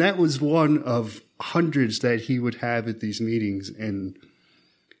 And that was one of hundreds that he would have at these meetings. And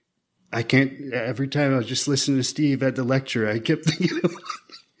every time I was just listening to Steve at the lecture, I kept thinking of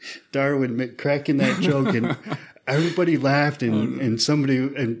Darwin cracking that joke, and everybody laughed,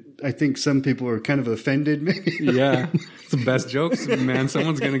 and I think some people were kind of offended. Maybe. Yeah, it's the best jokes, man.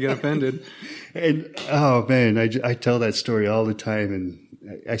 Someone's going to get offended. And oh man, I tell that story all the time, and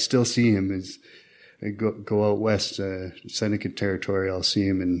I still see him as I go out west, Seneca territory. I'll see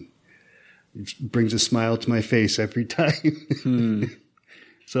him, and it brings a smile to my face every time.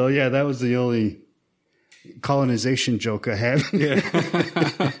 So yeah, that was the only colonization joke I have.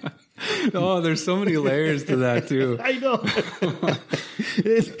 Yeah. Oh, there's so many layers to that too. I know.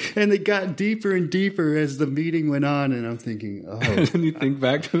 And it got deeper and deeper as the meeting went on, and I'm thinking, and then you think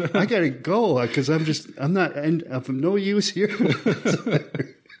back to that. I gotta go because I'm of no use here.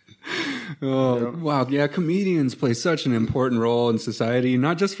 Oh, wow. Yeah, comedians play such an important role in society,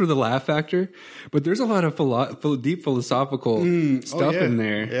 not just for the laugh factor, but there's a lot of deep philosophical stuff in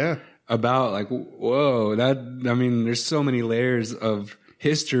there. Yeah. About like, whoa, there's so many layers of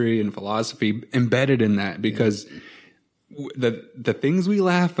history and philosophy embedded in that, because the things we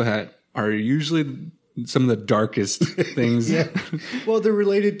laugh at are usually some of the darkest things. Yeah. Well, they're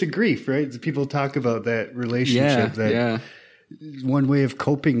related to grief, right? People talk about that relationship. One way of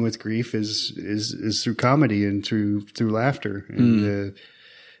coping with grief is through comedy and through laughter. And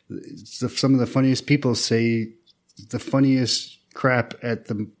some of the funniest people say the funniest crap at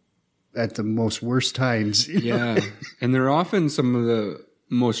the most worst times. Yeah. And they're often some of the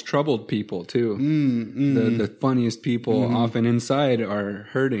most troubled people too. The funniest people often inside are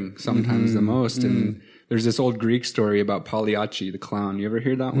hurting sometimes the most. And there's this old Greek story about Pagliacci, the clown. You ever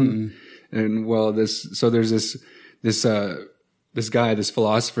hear that one? And well, there's this guy, this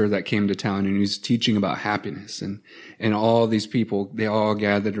philosopher that came to town, and he was teaching about happiness, and all these people, they all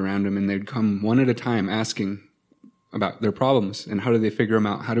gathered around him, and they'd come one at a time asking about their problems and how do they figure them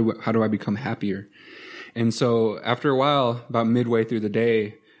out? How do I become happier? And so after a while, about midway through the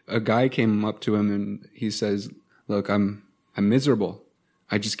day, a guy came up to him and he says, look, I'm miserable.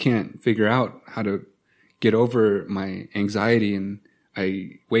 I just can't figure out how to get over my anxiety. And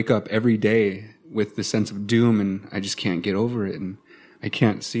I wake up every day with the sense of doom and I just can't get over it. And I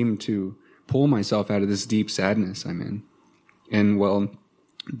can't seem to pull myself out of this deep sadness I'm in. And well,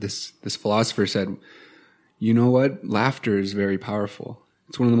 this philosopher said, you know what? Laughter is very powerful.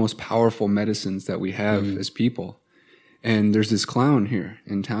 It's one of the most powerful medicines that we have as people. And there's this clown here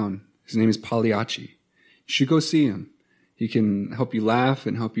in town. His name is Pagliacci. You should go see him. He can help you laugh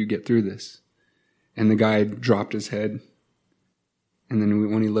and help you get through this. And the guy dropped his head. And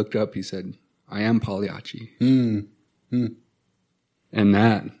then when he looked up, he said, I am Pagliacci. And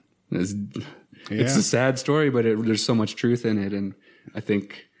that is, it's a sad story, but there's so much truth in it. And I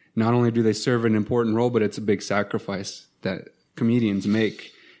think not only do they serve an important role, but it's a big sacrifice that comedians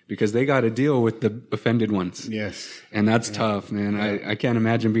make because they got to deal with the offended ones. Yes. And that's tough, man. Yeah. I can't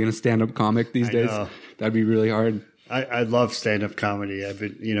imagine being a stand-up comic these days. Know. That'd be really hard. I love stand-up comedy. I've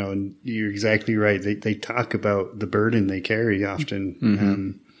been, and you're exactly right. They talk about the burden they carry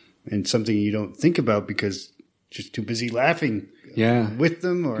often, and something you don't think about because just too busy laughing. With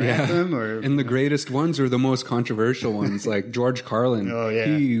them or at them and the greatest ones are the most controversial ones, like George Carlin. Oh yeah,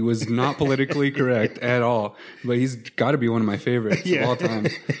 he was not politically correct at all, but he's got to be one of my favorites of all time.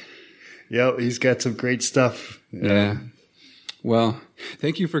 Yeah, he's got some great stuff. Yeah. Well,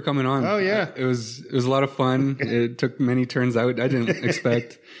 thank you for coming on. Oh yeah, it was a lot of fun. It took many turns out I didn't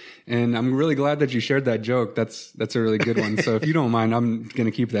expect. And I'm really glad that you shared that joke. That's a really good one. So if you don't mind, I'm going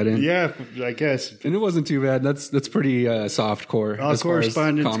to keep that in. Yeah, I guess. And it wasn't too bad. That's pretty soft core. All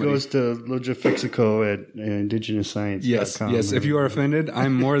correspondence goes to Loja Fixico at IndigenousScience.com. Yes. If you are offended,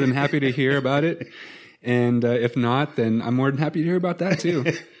 I'm more than happy to hear about it. And if not, then I'm more than happy to hear about that too.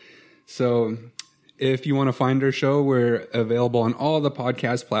 So if you want to find our show, we're available on all the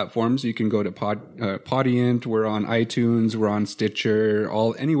podcast platforms. You can go to Podiant. We're on iTunes. We're on Stitcher.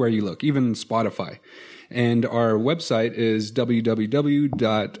 Anywhere you look, even Spotify. And our website is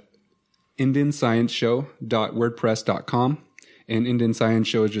www.indianscienceshow.wordpress.com. And Indian Science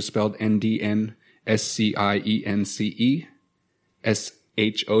Show is just spelled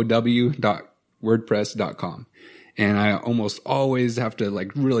NDNSCIENCESHOW.wordpress.com. And I almost always have to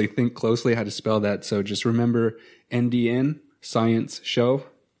really think closely how to spell that. So just remember NDN Science Show,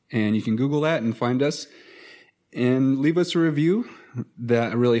 and you can Google that and find us and leave us a review.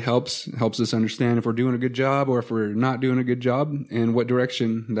 That really helps us understand if we're doing a good job or if we're not doing a good job and what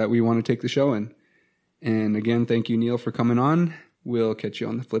direction that we want to take the show in. And again, thank you, Neil, for coming on. We'll catch you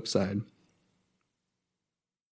on the flip side.